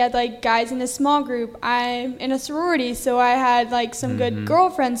 And he had, like, guys in a small group. I'm in a sorority, so I had, like, some good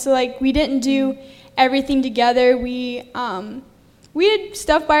girlfriends. So, like, we didn't do everything together. We did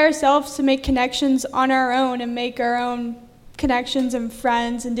stuff by ourselves to make connections on our own and make our own connections and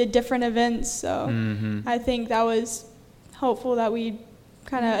friends and did different events. So I think that was helpful that we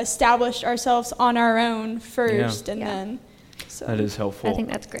kind of established ourselves on our own first and then. So that is helpful. I think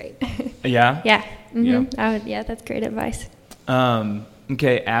that's great. Yeah? Yeah. That's great advice.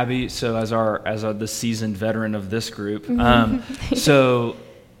 Okay, Abby, so as the seasoned veteran of this group, so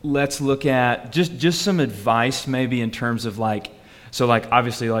let's look at just some advice maybe in terms of like, so like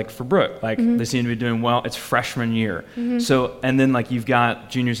obviously like for Brooke, like they seem to be doing well. It's freshman year. So, and then like you've got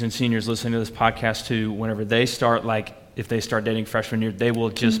juniors and seniors listening to this podcast too, whenever they start, like if they start dating freshman year, they will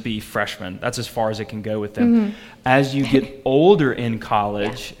just be freshmen. That's as far as it can go with them. As you get older in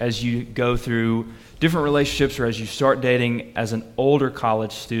college, as you go through different relationships or as you start dating as an older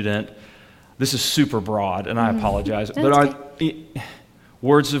college student, this is super broad and I apologize, but are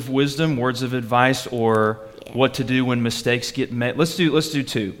words of wisdom, words of advice, or what to do when mistakes get made? Let's do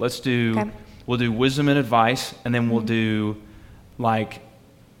two. We'll do wisdom and advice, and then we'll do like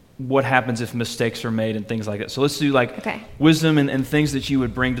what happens if mistakes are made and things like that. So let's do like wisdom and things that you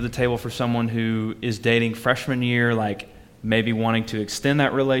would bring to the table for someone who is dating freshman year, like maybe wanting to extend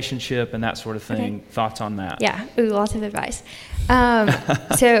that relationship and that sort of thing. Thoughts on that? Yeah, lots of advice.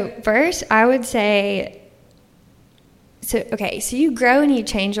 So first, I would say, so you grow and you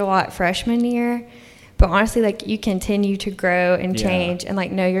change a lot freshman year, but honestly, like you continue to grow and change and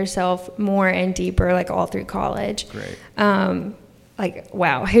like know yourself more and deeper, like all through college. Great. Like,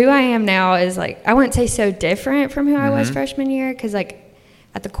 wow, who I am now is like, I wouldn't say so different from who I was freshman year, because like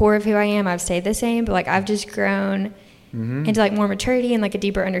at the core of who I am, I've stayed the same, but like I've just grown into like more maturity and like a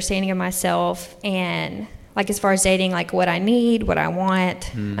deeper understanding of myself, and like as far as dating, like what I need, what I want,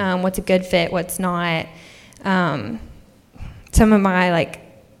 what's a good fit, what's not, some of my like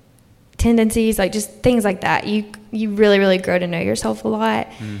tendencies, like just things like that. You really, really grow to know yourself a lot.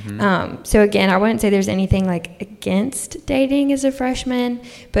 So again, I wouldn't say there's anything like against dating as a freshman,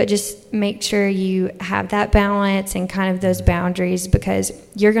 but just make sure you have that balance and kind of those boundaries, because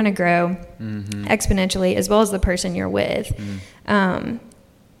you're going to grow exponentially as well as the person you're with.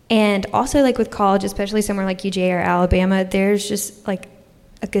 And also like with college, especially somewhere like UGA or Alabama, there's just like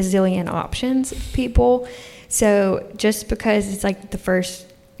a gazillion options of people. So just because it's like the first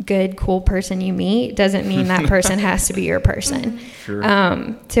good, cool person you meet doesn't mean that person has to be your person. Sure.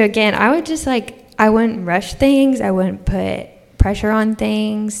 So again, I would just like, I wouldn't rush things. I wouldn't put pressure on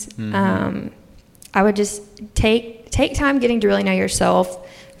things. I would just take time getting to really know yourself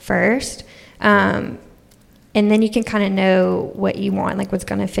first. And then you can kind of know what you want, like what's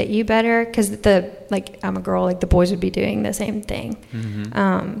going to fit you better. Because I'm a girl, like the boys would be doing the same thing.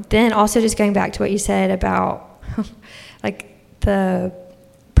 Then also just going back to what you said about like the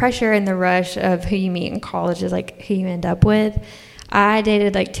pressure and the rush of who you meet in college is like who you end up with. I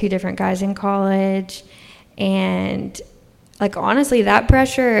dated like 2 different guys in college, and like honestly, that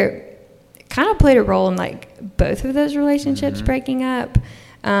pressure kind of played a role in like both of those relationships breaking up.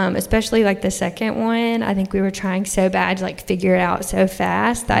 Especially like the second one, I think we were trying so bad to like figure it out so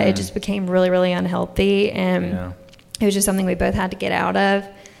fast that it just became really, really unhealthy, and it was just something we both had to get out of.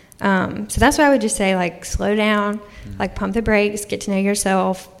 So that's why I would just say like slow down, like pump the brakes, get to know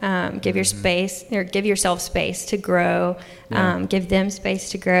yourself, give yourself space to grow, give them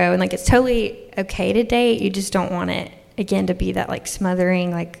space to grow, and like it's totally okay to date. You just don't want it again to be that like smothering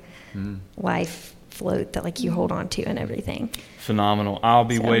like life float that like you hold on to and everything. Phenomenal. I'll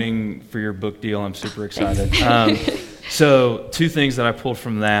be waiting for your book deal. I'm super excited. So 2 things that I pulled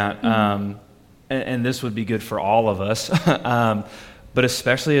from that, and this would be good for all of us, but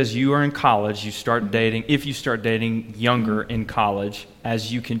especially as you are in college, you start dating, if you start dating younger in college,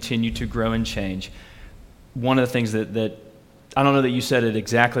 as you continue to grow and change, one of the things that I don't know that you said it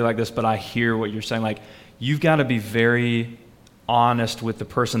exactly like this, but I hear what you're saying, like you've got to be very honest with the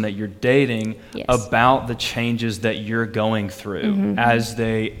person that you're dating about the changes that you're going through as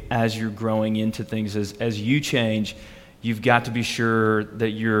you're growing into things. As you change, you've got to be sure that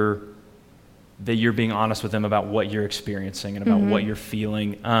you're being honest with them about what you're experiencing and about what you're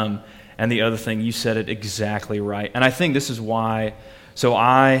feeling. And the other thing, you said it exactly right. And I think this is why, so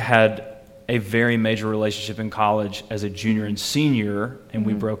I had a very major relationship in college as a junior and senior, and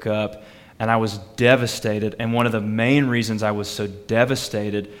we broke up. And I was devastated. And one of the main reasons I was so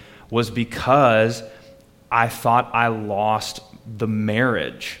devastated was because I thought I lost the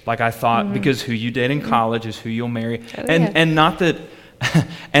marriage. Like I thought, because who you date in college is who you'll marry. And not that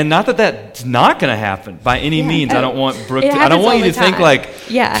that's not going to happen by any means. I don't want Brooke. I don't want you to think like.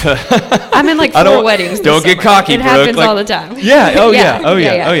 I'm in like 4 weddings. Don't get cocky, Brooke. It happens all the time. Oh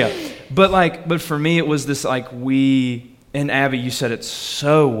yeah. But for me, it was this like and Abby, you said it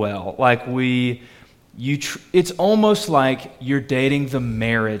so well. Like it's almost like you're dating the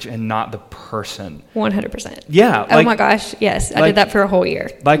marriage and not the person. 100%. Yeah. Oh my gosh, yes. I did that for a whole year.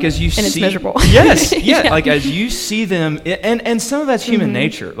 Like as you see, and it's miserable. Yes, like as you see them, and some of that's human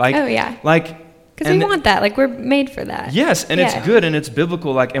nature. Like, because we want that. Like we're made for that. Yes, and it's good and it's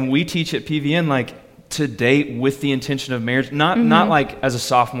biblical. Like, and we teach at PVN like to date with the intention of marriage, not like as a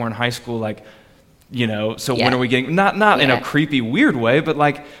sophomore in high school, like. So when are we getting not in a creepy weird way, but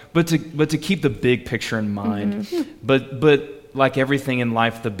to keep the big picture in mind. But like everything in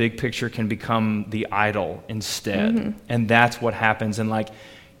life, the big picture can become the idol instead, and that's what happens. And like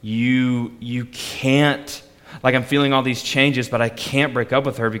you can't, like I'm feeling all these changes, but I can't break up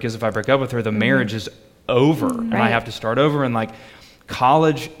with her, because if I break up with her, the marriage is over, and I have to start over. And like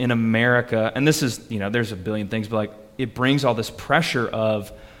college in America, and this is there's a billion things, but like it brings all this pressure of.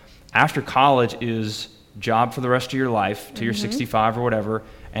 After college is job for the rest of your life, till you're 65 or whatever,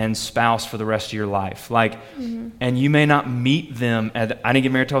 and spouse for the rest of your life. Like, and you may not meet them I didn't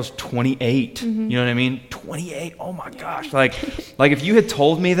get married till I was 28. You know what I mean? 28. Oh my gosh. Like if you had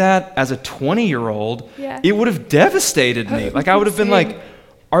told me that as a 20-year-old, it would have devastated me. Like I would have been like,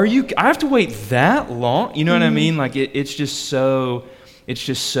 I have to wait that long? You know what I mean? Like it's just so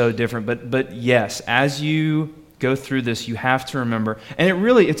different. But yes, as you go through this, you have to remember, and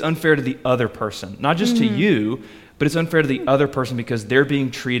it's unfair to the other person, not just to you, but it's unfair to the other person because they're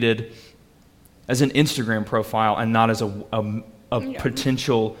being treated as an Instagram profile and not as a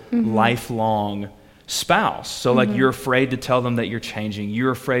potential lifelong spouse. So like you're afraid to tell them that you're changing.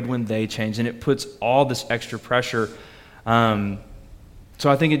 You're afraid when they change, and it puts all this extra pressure So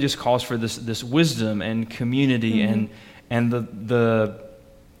I think it just calls for this wisdom and community, and the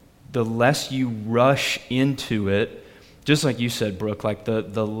less you rush into it, just like you said, Brooke, like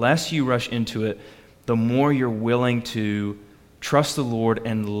the less you rush into it, the more you're willing to trust the Lord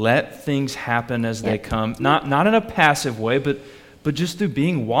and let things happen as they come. Not in a passive way, but just through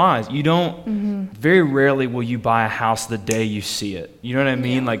being wise. You don't, very rarely will you buy a house the day you see it. You know what I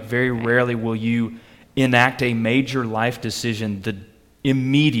mean? Like very rarely will you enact a major life decision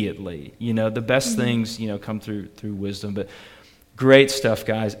immediately. You know, the best things, come through wisdom. But great stuff,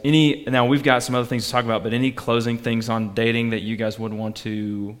 guys. Now we've got some other things to talk about, but any closing things on dating that you guys would want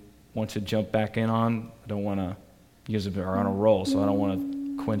to jump back in on? I don't want to, you guys are on a roll, so I don't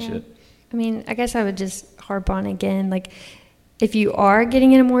want to quench it. I mean, I guess I would just harp on again, like, if you are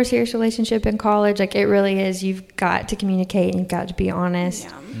getting in a more serious relationship in college, like it really is, you've got to communicate and you've got to be honest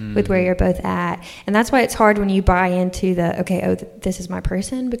with where you're both at. And that's why it's hard when you buy into this is my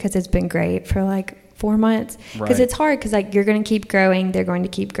person because it's been great for like 4 months. Because it's hard because like you're going to keep growing, they're going to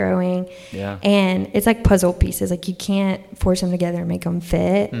keep growing. Yeah. And it's like puzzle pieces. Like you can't force them together and make them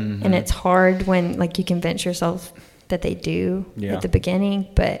fit. And it's hard when like you convince yourself that they do at the beginning,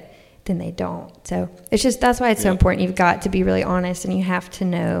 but then they don't. So it's just, that's why it's so important. You've got to be really honest and you have to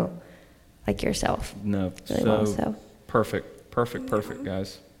know like yourself. No, really well. So perfect,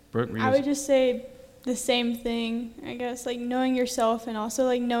 guys. Brooke, I would just say the same thing, I guess, like knowing yourself and also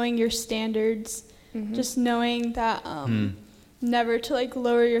like knowing your standards. Just knowing that never to like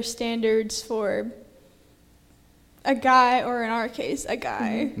lower your standards for a guy, or in our case, a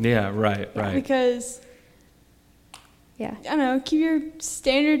guy. Yeah, right. Because I don't know, keep your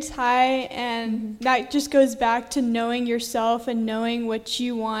standards high, and that just goes back to knowing yourself and knowing what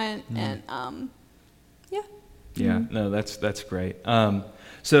you want, and no, that's great.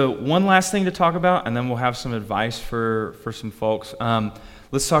 So one last thing to talk about, and then we'll have some advice for some folks.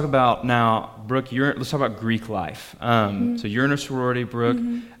 Let's talk about now, Brooke. Let's talk about Greek life. So you're in a sorority, Brooke.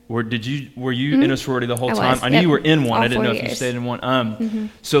 Were you in a sorority the whole time? I knew you were in one. I didn't know if you stayed in one.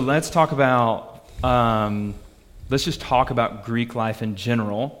 So let's talk about. Let's just talk about Greek life in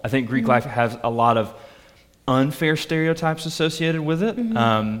general. I think Greek life has a lot of unfair stereotypes associated with it.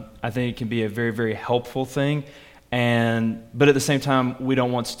 I think it can be a very, very helpful thing. But at the same time, we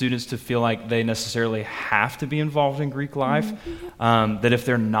don't want students to feel like they necessarily have to be involved in Greek life. That if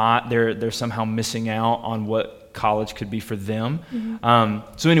they're not, they're somehow missing out on what college could be for them.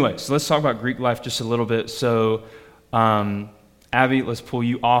 So let's talk about Greek life just a little bit. So, Abby, let's pull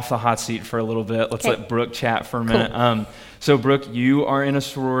you off the hot seat for a little bit. Let's let Brooke chat for a minute. So, Brooke, you are in a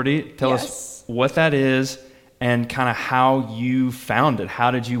sorority. Tell us what that is and kind of how you found it.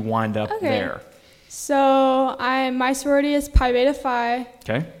 How did you wind up there? So, my sorority is Pi Beta Phi.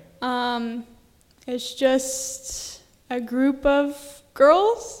 Okay. It's just a group of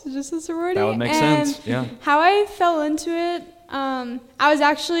girls, just a sorority. That would make sense, yeah. How I fell into it, I was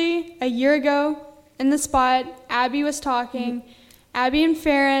actually a year ago in the spot. Abby was talking. Abby and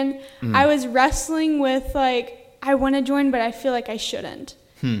Farron. I was wrestling with, like, I want to join, but I feel like I shouldn't.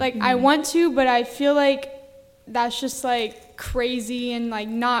 Like, I want to, but I feel like that's just, like, crazy and, like,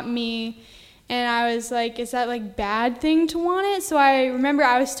 not me. And I was like, is that, like, bad thing to want it? So I remember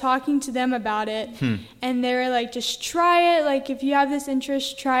I was talking to them about it. And they were like, just try it. Like, if you have this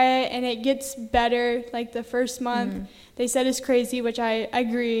interest, try it. And it gets better, like, the first month. They said it's crazy, which I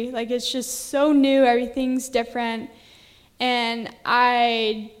agree. Like, it's just so new. Everything's different. And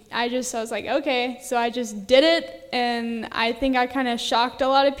I was like, okay. So I just did it. And I think I kind of shocked a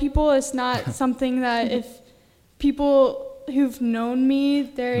lot of people. It's not something that if people who've known me,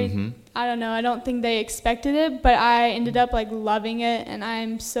 they're... I don't know. I don't think they expected it, but I ended up like loving it, and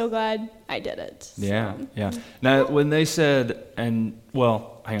I'm so glad I did it. So. Yeah. Now, when they said, hang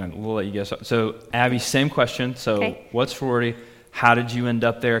on, we'll let you guess. So, Abby, same question. So, what sorority? How did you end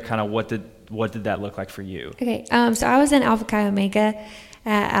up there? Kind of what did that look like for you? Okay. So I was in Alpha Chi Omega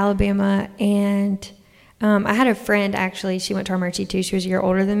at Alabama, and I had a friend actually. She went to our Merchie too. She was a year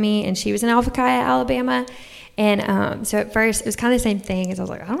older than me, and she was in Alpha Chi at Alabama. And so at first, it was kind of the same thing as I was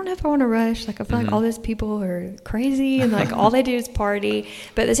like, I don't know if I want to rush. Like, I feel like all these people are crazy and, like, all they do is party.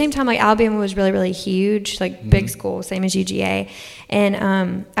 But at the same time, like, Alabama was really, really huge, like, big school, same as UGA.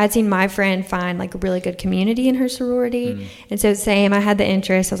 And I'd seen my friend find, like, a really good community in her sorority. And so same, I had the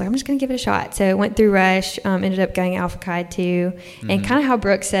interest. I was like, I'm just going to give it a shot. So I went through Rush, ended up going Alpha Chi too. And kind of how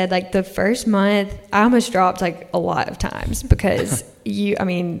Brooke said, like, the first month, I almost dropped, like, a lot of times because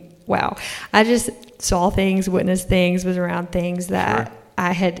wow. I just saw things, witnessed things, was around things that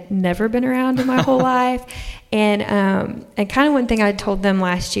I had never been around in my whole life. And kind of one thing I told them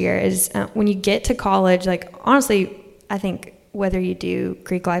last year is when you get to college, like, honestly, I think whether you do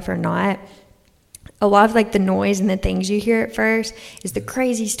Greek life or not, a lot of like the noise and the things you hear at first is the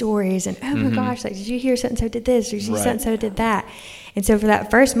crazy stories and, oh my gosh, like, did you hear so-and-so did this, or did you so-and-so did that? And so for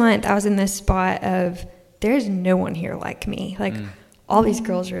that first month, I was in this spot of, there's no one here like me. Like, all these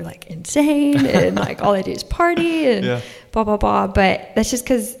girls are like insane and like all they do is party and blah, blah, blah. But that's just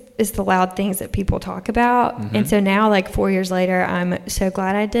because it's the loud things that people talk about. And so now, like 4 years later, I'm so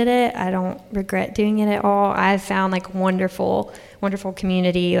glad I did it. I don't regret doing it at all. I've found like wonderful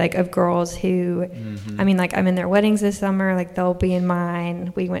community, like of girls who, I mean, like I'm in their weddings this summer, like they'll be in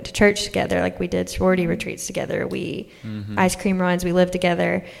mine. We went to church together, like we did sorority retreats together. We ice cream runs, we lived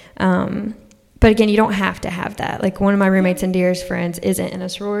together. But again, you don't have to have that. Like one of my roommates and dearest friends isn't in a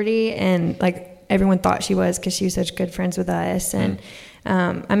sorority, and like everyone thought she was because she was such good friends with us. And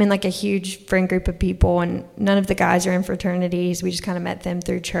I'm in like a huge friend group of people, and none of the guys are in fraternities. We just kind of met them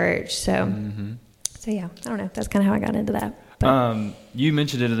through church. So, so yeah, I don't know. That's kind of how I got into that. You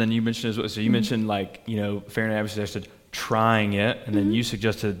mentioned it, and then you mentioned as well. So you mentioned like, you know, Fair and Abby suggested trying it, and then you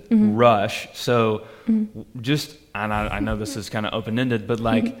suggested Rush. So just, and I know this is kind of open-ended, but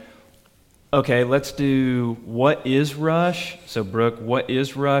like, okay, let's do what is Rush? So Brooke, what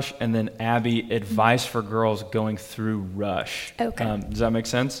is Rush? And then Abby, advice for girls going through Rush. Okay. Does that make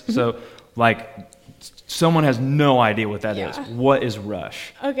sense? So like someone has no idea what that is. What is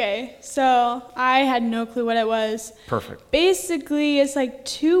Rush? Okay, so I had no clue what it was. Perfect. Basically, it's like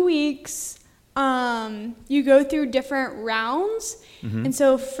 2 weeks. You go through different rounds. And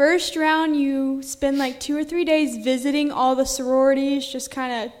so first round, you spend like 2 or 3 days visiting all the sororities, just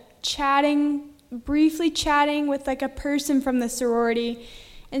kind of briefly chatting with like a person from the sorority.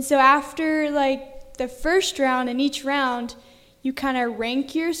 And so after like the first round, and each round you kind of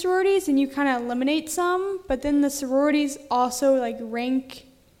rank your sororities and you kind of eliminate some, but then the sororities also like rank,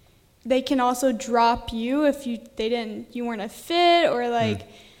 they can also drop you if you weren't a fit or like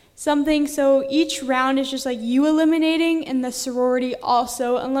something. So each round is just like you eliminating and the sorority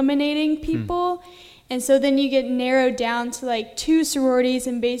also eliminating people. And so then you get narrowed down to like 2 sororities,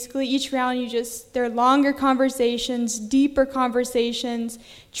 and basically each round they're longer conversations, deeper conversations,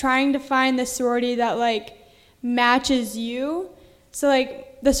 trying to find the sorority that like matches you. So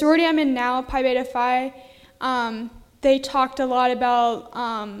like the sorority I'm in now, Pi Beta Phi, they talked a lot about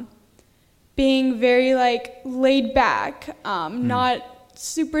being very like laid back, not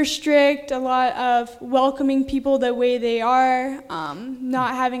super strict, a lot of welcoming people the way they are,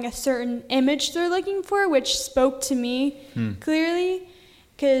 not having a certain image they're looking for, which spoke to me clearly,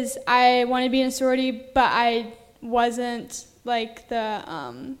 because I wanted to be in a sorority, but I wasn't like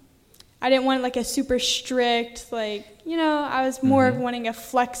I didn't want like a super strict, like, you know, I was more of wanting a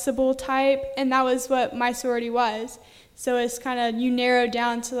flexible type, and that was what my sorority was. So it's kind of, you narrow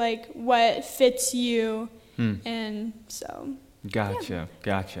down to like what fits you, and so... Gotcha.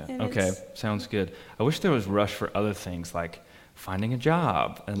 And okay, sounds good. I wish there was Rush for other things like finding a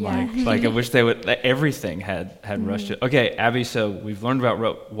job and like I wish they would. Everything had Rush. Okay, Abby. So we've learned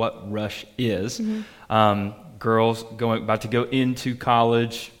about what Rush is. Girls about to go into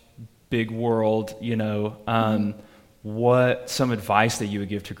college, big world. You know, what some advice that you would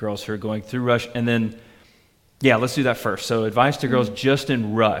give to girls who are going through Rush, and then let's do that first. So advice to girls just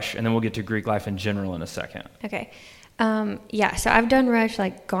in Rush, and then we'll get to Greek life in general in a second. Okay. So I've done Rush,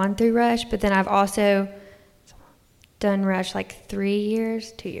 like gone through Rush, but then I've also done Rush like 3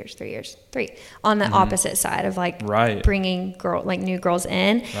 years on the opposite side of like bringing new girls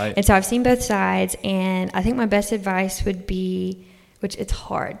in. Right. And so I've seen both sides, and I think my best advice would be, which it's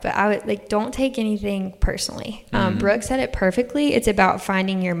hard, but I would like, don't take anything personally. Brooke said it perfectly. It's about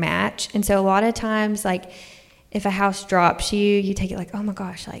finding your match. And so a lot of times, like, if a house drops you take it like, oh my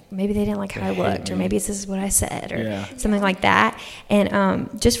gosh, like maybe they didn't like how I looked, or maybe this is what I said, or something like that.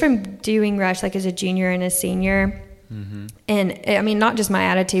 And just from doing Rush, like as a junior and a senior, and I mean, not just my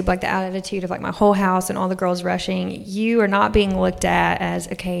attitude, but like the attitude of like my whole house and all the girls rushing, you are not being looked at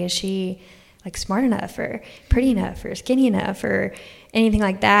as, okay, is she like smart enough or pretty enough or skinny enough or anything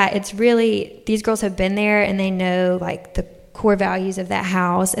like that. It's really, these girls have been there and they know like the core values of that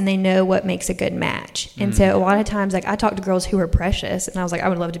house, and they know what makes a good match. And so a lot of times, like I talk to girls who are precious, and I was like, I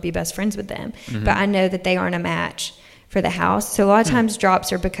would love to be best friends with them, but I know that they aren't a match for the house. So a lot of times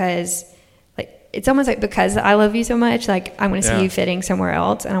drops are because, like, it's almost like because I love you so much, like I want to see you fitting somewhere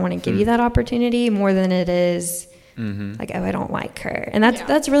else, and I want to give you that opportunity more than it is like, oh, I don't like her. And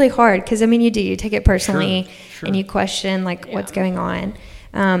that's really hard, because I mean, you take it personally, and you question like what's going on.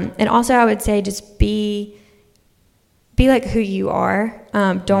 And also I would say just be like who you are.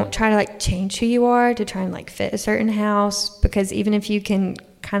 Don't try to like change who you are to try and like fit a certain house, because even if you can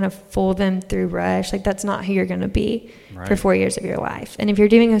kind of fool them through rush. Like, that's not who you're going to be for 4 years of your life. And if you're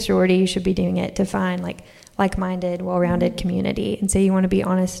doing a sorority, you should be doing it to find like-minded, well-rounded community. And so you want to be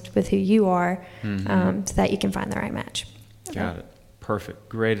honest with who you are, so that you can find the right match. Got it. Perfect.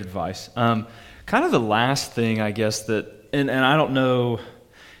 Great advice. Kind of the last thing, I guess, that, and I don't know,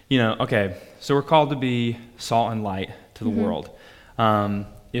 okay, so we're called to be salt and light to the world.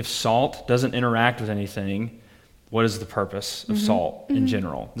 If salt doesn't interact with anything, what is the purpose of salt in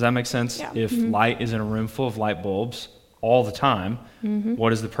general? Does that make sense? Yeah. If light is in a room full of light bulbs all the time,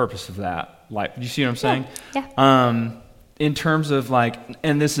 what is the purpose of that light? Do you see what I'm saying? Yeah. In terms of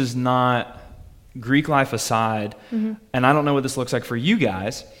and this is not Greek life aside, and I don't know what this looks like for you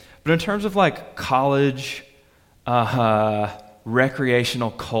guys, but in terms of college,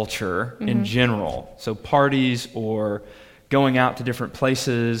 recreational culture in general, so parties or going out to different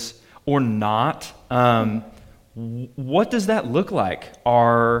places or not, what does that look like?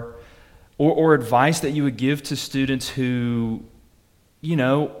 Or advice that you would give to students who,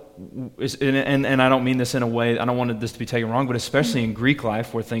 and I don't mean this in a way, I don't want this to be taken wrong, but especially in Greek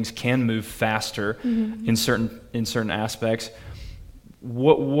life where things can move faster in certain aspects,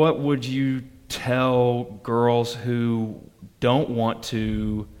 what would you tell girls who don't want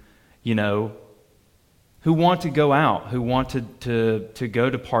to, who want to go out, who want to go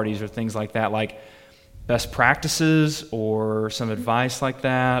to parties or things like that, like best practices or some advice like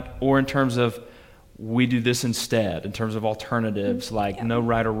that, or in terms of we do this instead, in terms of alternatives, no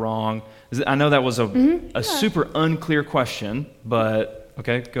right or wrong? I know that was a super unclear question, but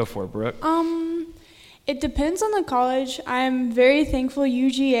okay, go for it, Brooke. It depends on the college. I'm very thankful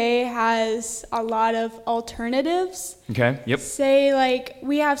UGA has a lot of alternatives. Okay, yep. Say,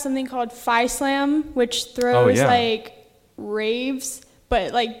 we have something called Phi Slam, which throws, raves,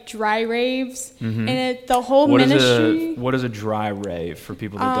 but, dry raves. And the whole ministry... What is a dry rave for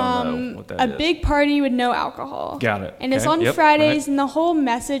people that don't know what that is? A big party with no alcohol. Got it. And it's on Fridays, and the whole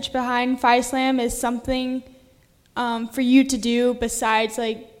message behind Phi Slam is something for you to do besides,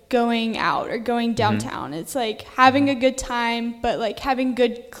 going out or going downtown. It's having a good time, but having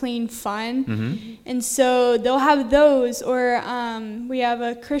good, clean fun. And so they'll have those, or we have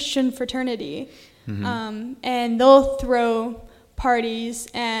a Christian fraternity, and they'll throw parties,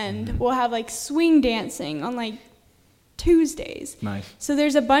 and we'll have swing dancing on Tuesdays. Nice. So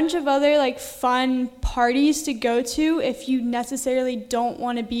there's a bunch of other fun parties to go to if you necessarily don't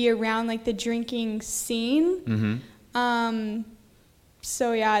want to be around the drinking scene.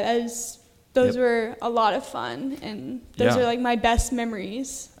 So yeah, those were a lot of fun, and those are my best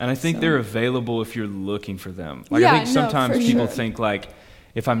memories. And I think they're available if you're looking for them. I think sometimes people think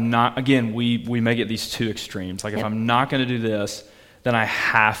if I'm not, again, we make it these two extremes. If I'm not going to do this, then I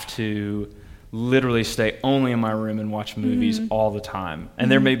have to literally stay only in my room and watch movies all the time.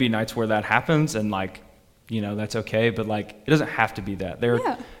 And there may be nights where that happens, and that's okay, but it doesn't have to be that. There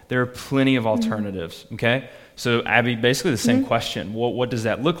are plenty of alternatives. Okay. So Abby, basically the same question. What does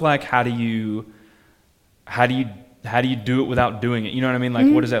that look like? How do you do it without doing it? You know what I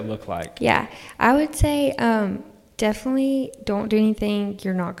mean? What does that look like? Yeah, I would say definitely don't do anything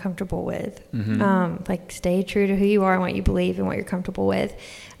you're not comfortable with. Stay true to who you are and what you believe and what you're comfortable with.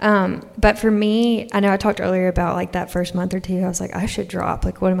 But for me, I know I talked earlier about that first month or two, I was I should drop.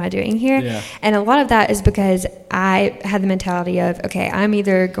 What am I doing here? Yeah. And a lot of that is because I had the mentality of, okay, I'm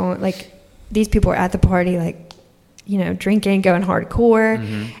either going, these people are at the party, drinking, going hardcore.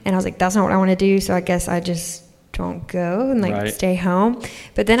 And I was that's not what I want to do. So I guess I just don't go and stay home.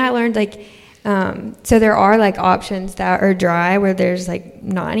 But then I learned so there are options that are dry where there's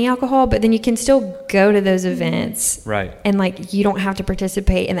not any alcohol, but then you can still go to those events. Right. And you don't have to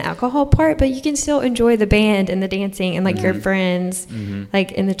participate in the alcohol part, but you can still enjoy the band and the dancing and your friends,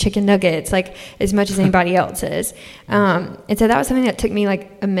 and the chicken nuggets, as much as anybody else is. And so that was something that took me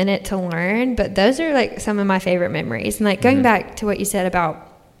a minute to learn, but those are some of my favorite memories. And going back to what you said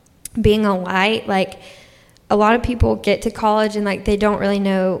about being a light, a lot of people get to college and they don't really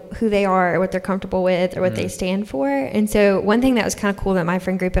know who they are or what they're comfortable with or what they stand for. And so one thing that was kind of cool that my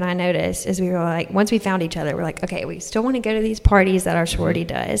friend group and I noticed is we were once we found each other, we're okay, we still want to go to these parties that our sorority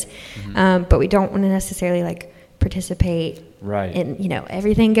does, but we don't want to necessarily participate in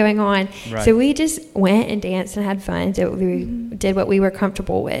everything going on. Right. So we just went and danced and had fun. So we did what we were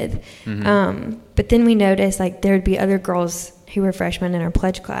comfortable with. But then we noticed there would be other girls who were freshmen in our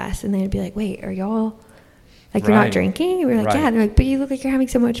pledge class, and they'd be wait, are y'all you're not drinking? And we're yeah. And they're but you look like you're having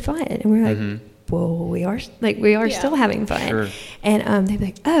so much fun. And we're well, we are still having fun. Sure. And they'd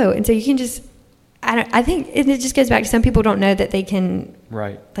be oh. And so you can just, I think it just goes back to some people don't know that they can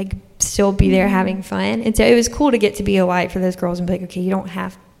still be there having fun. And so it was cool to get to be a light for those girls and be like, okay, you don't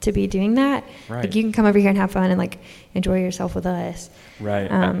have to be doing that. Right. Like, you can come over here and have fun and like enjoy yourself with us.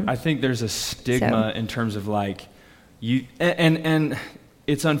 Right. I think there's a stigma in terms of like you, and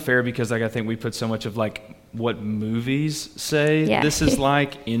it's unfair because like I think we put so much of like what movies say this is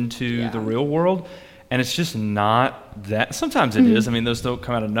like into the real world, and it's just not that. Sometimes it is. I mean, those don't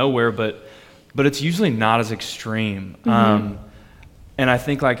come out of nowhere, but it's usually not as extreme. And I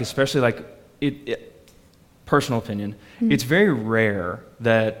think like especially like it personal opinion, it's very rare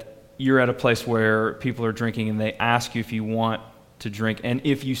that you're at a place where people are drinking and they ask you if you want to drink, and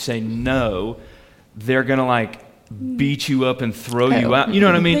if you say no, they're gonna like beat you up and throw you out. You know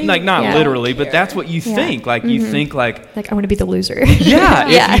what I mean? Like not literally, but that's what you think. Like you think like I want to be the loser.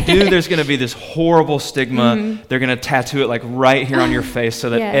 If you do, there's going to be this horrible stigma. They're going to tattoo it like right here on your face so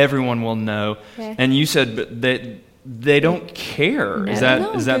that everyone will know. And you said that they don't care. No.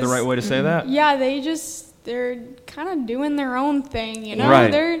 Is that the right way to say that? Yeah, they're kind of doing their own thing, you know?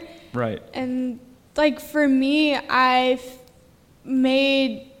 Right. Right. And like for me, I've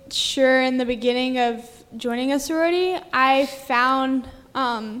made sure in the beginning of joining a sorority, I found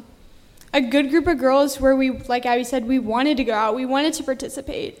a good group of girls where we, like Abby said, we wanted to go out. We wanted to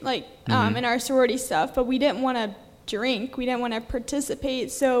participate, like in our sorority stuff, but we didn't want to drink. We didn't want to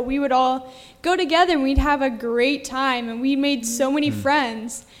participate. So we would all go together and we'd have a great time. And we made so many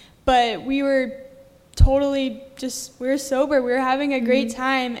friends, but we were totally we were sober. We were having a great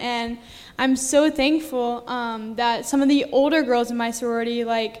time. And I'm so thankful that some of the older girls in my sorority,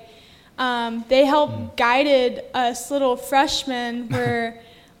 like, they helped guided us little freshmen where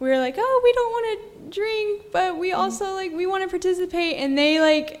we were like, oh, we don't want to drink, but we also like we want to participate, and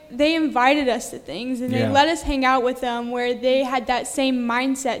they invited us to things, and they let us hang out with them where they had that same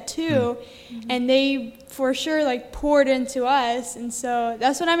mindset too, and they for sure like poured into us. And so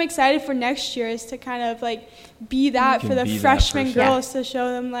that's what I'm excited for next year, is to kind of like be that for the freshman girls, to show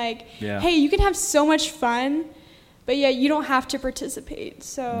them like, hey, you can have so much fun, but you don't have to participate.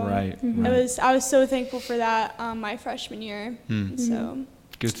 So I was so thankful for that my freshman year. So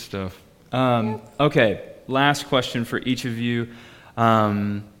good stuff. Okay, last question for each of you.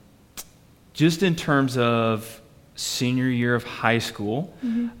 Just in terms of senior year of high school,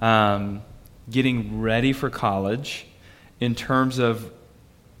 getting ready for college, in terms of,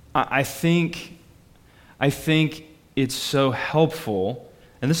 I think it's so helpful,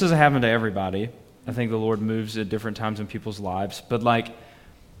 and this doesn't happen to everybody. I think the Lord moves at different times in people's lives, but like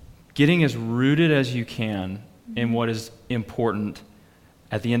getting as rooted as you can in what is important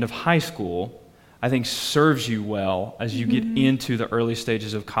at the end of high school, I think serves you well as you get into the early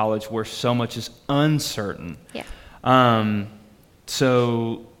stages of college where so much is uncertain.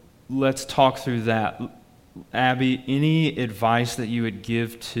 So let's talk through that. Abby, any advice that you would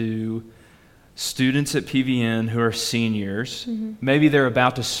give to students at PVN who are seniors? Maybe they're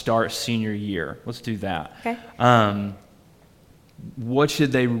about to start senior year. Let's do that. Okay. What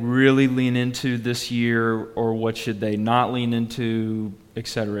should they really lean into this year, or what should they not lean into, et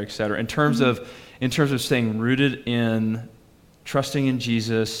cetera, et cetera? In terms of staying rooted in trusting in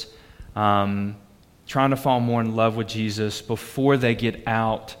Jesus, trying to fall more in love with Jesus before they get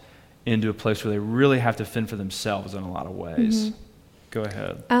out into a place where they really have to fend for themselves in a lot of ways. Go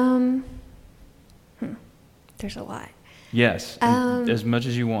ahead. There's a lot. Yes, as much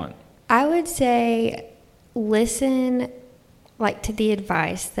as you want. I would say listen like to the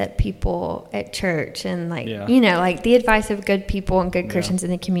advice that people at church and like, you know, like the advice of good people and good Christians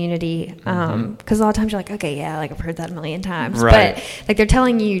in the community. Because a lot of times you're like, okay, like I've heard that a million times. Right. But like they're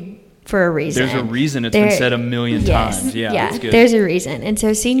telling you for a reason. There's a reason it's been said a million times. Yeah, that's good. There's a reason. And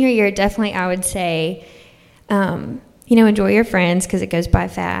so senior year, definitely I would say, you know, enjoy your friends because it goes by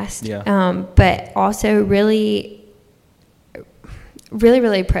fast. But also really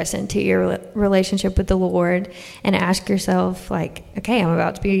press into your relationship with the Lord and ask yourself, like, okay, I'm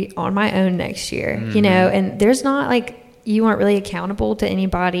about to be on my own next year, you know, and there's not like, you aren't really accountable to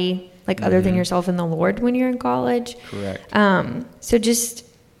anybody like other than yourself and the Lord when you're in college. Correct. So just,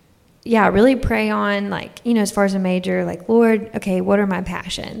 really pray on, like, you know, as far as a major, like, Lord, okay, what are my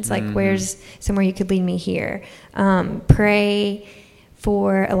passions? Like, where's somewhere you could lead me here? Pray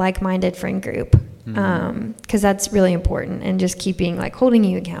for a like-minded friend group. Because that's really important, and just keeping like holding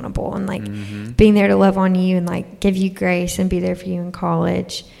you accountable and like being there to love on you and like give you grace and be there for you in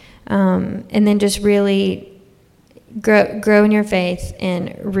college, and then just really grow in your faith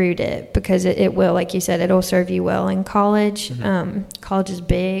and root it, because it will, like you said, it'll serve you well in college. College is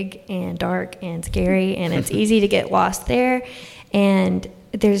big and dark and scary, and it's easy to get lost there, and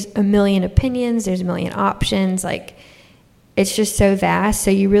there's a million opinions, there's a million options, like it's just so vast.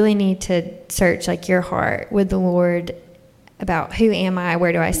 So you really need to search like your heart with the Lord about who am I,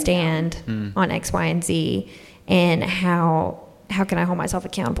 where do I stand on X, Y, and Z, and how can I hold myself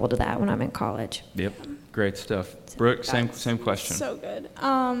accountable to that when I'm in college. Yep, great stuff. Brooke, same question. So good.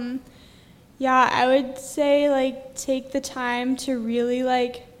 Yeah, I would say like take the time to really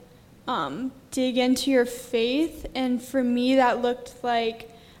like dig into your faith, and for me that looked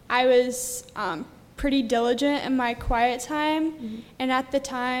like I was pretty diligent in my quiet time, and at the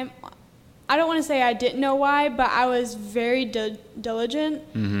time, I don't want to say I didn't know why, but I was very diligent,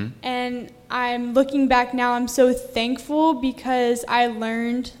 and I'm looking back now, I'm so thankful because I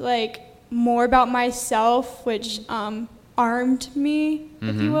learned like more about myself, which armed me,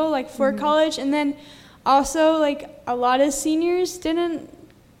 if you will, like for college. And then also like a lot of seniors didn't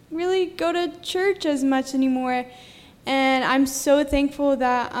really go to church as much anymore, and I'm so thankful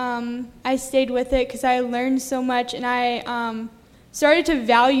that I stayed with it because I learned so much, and I started to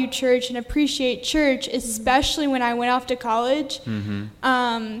value church and appreciate church, especially when I went off to college.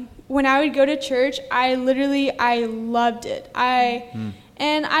 When I would go to church, I loved it.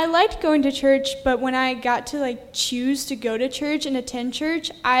 And I liked going to church, but when I got to like choose to go to church and attend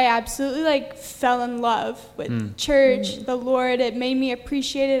church, I absolutely like fell in love with church, the Lord. It made me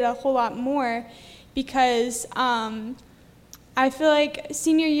appreciate it a whole lot more because I feel like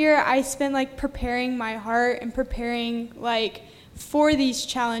senior year I spent like preparing my heart and preparing like for these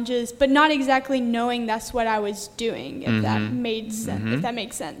challenges, but not exactly knowing that's what I was doing, if that made sense, if that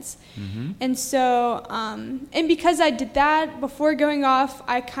makes sense. And so, and because I did that before going off,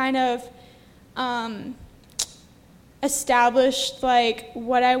 I kind of established like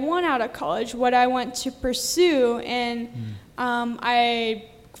what I want out of college, what I want to pursue, and I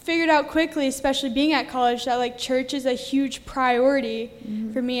figured out quickly, especially being at college, that like church is a huge priority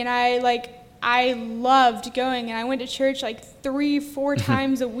for me, and I loved going, and I went to church like 3-4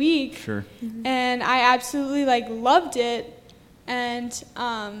 times a week. Sure. And I absolutely like loved it. And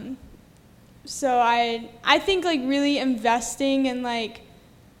so I think like really investing and like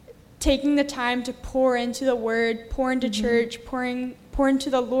taking the time to pour into the Word, pour into church, pour into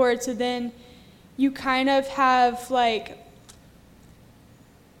the Lord, so then you kind of have like,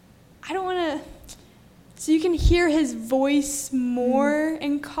 so you can hear His voice more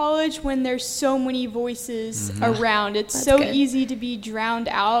in college when there's so many voices around. It's That's so good. Easy to be drowned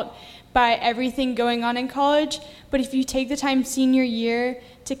out by everything going on in college. But if you take the time senior year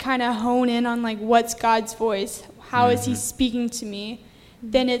to kind of hone in on like what's God's voice, how is He speaking to me,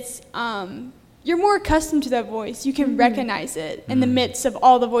 then it's you're more accustomed to that voice. You can recognize it in the midst of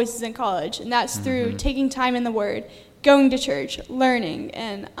all the voices in college, and that's through taking time in the Word, going to church, learning,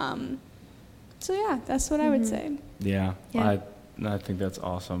 and so yeah, that's what I would say. Yeah. I think that's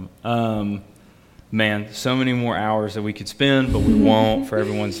awesome. Man, so many more hours that we could spend, but we won't for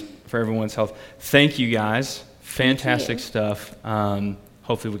everyone's health. Thank you guys. Fantastic stuff.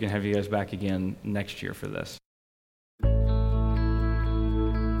 Hopefully we can have you guys back again next year for this.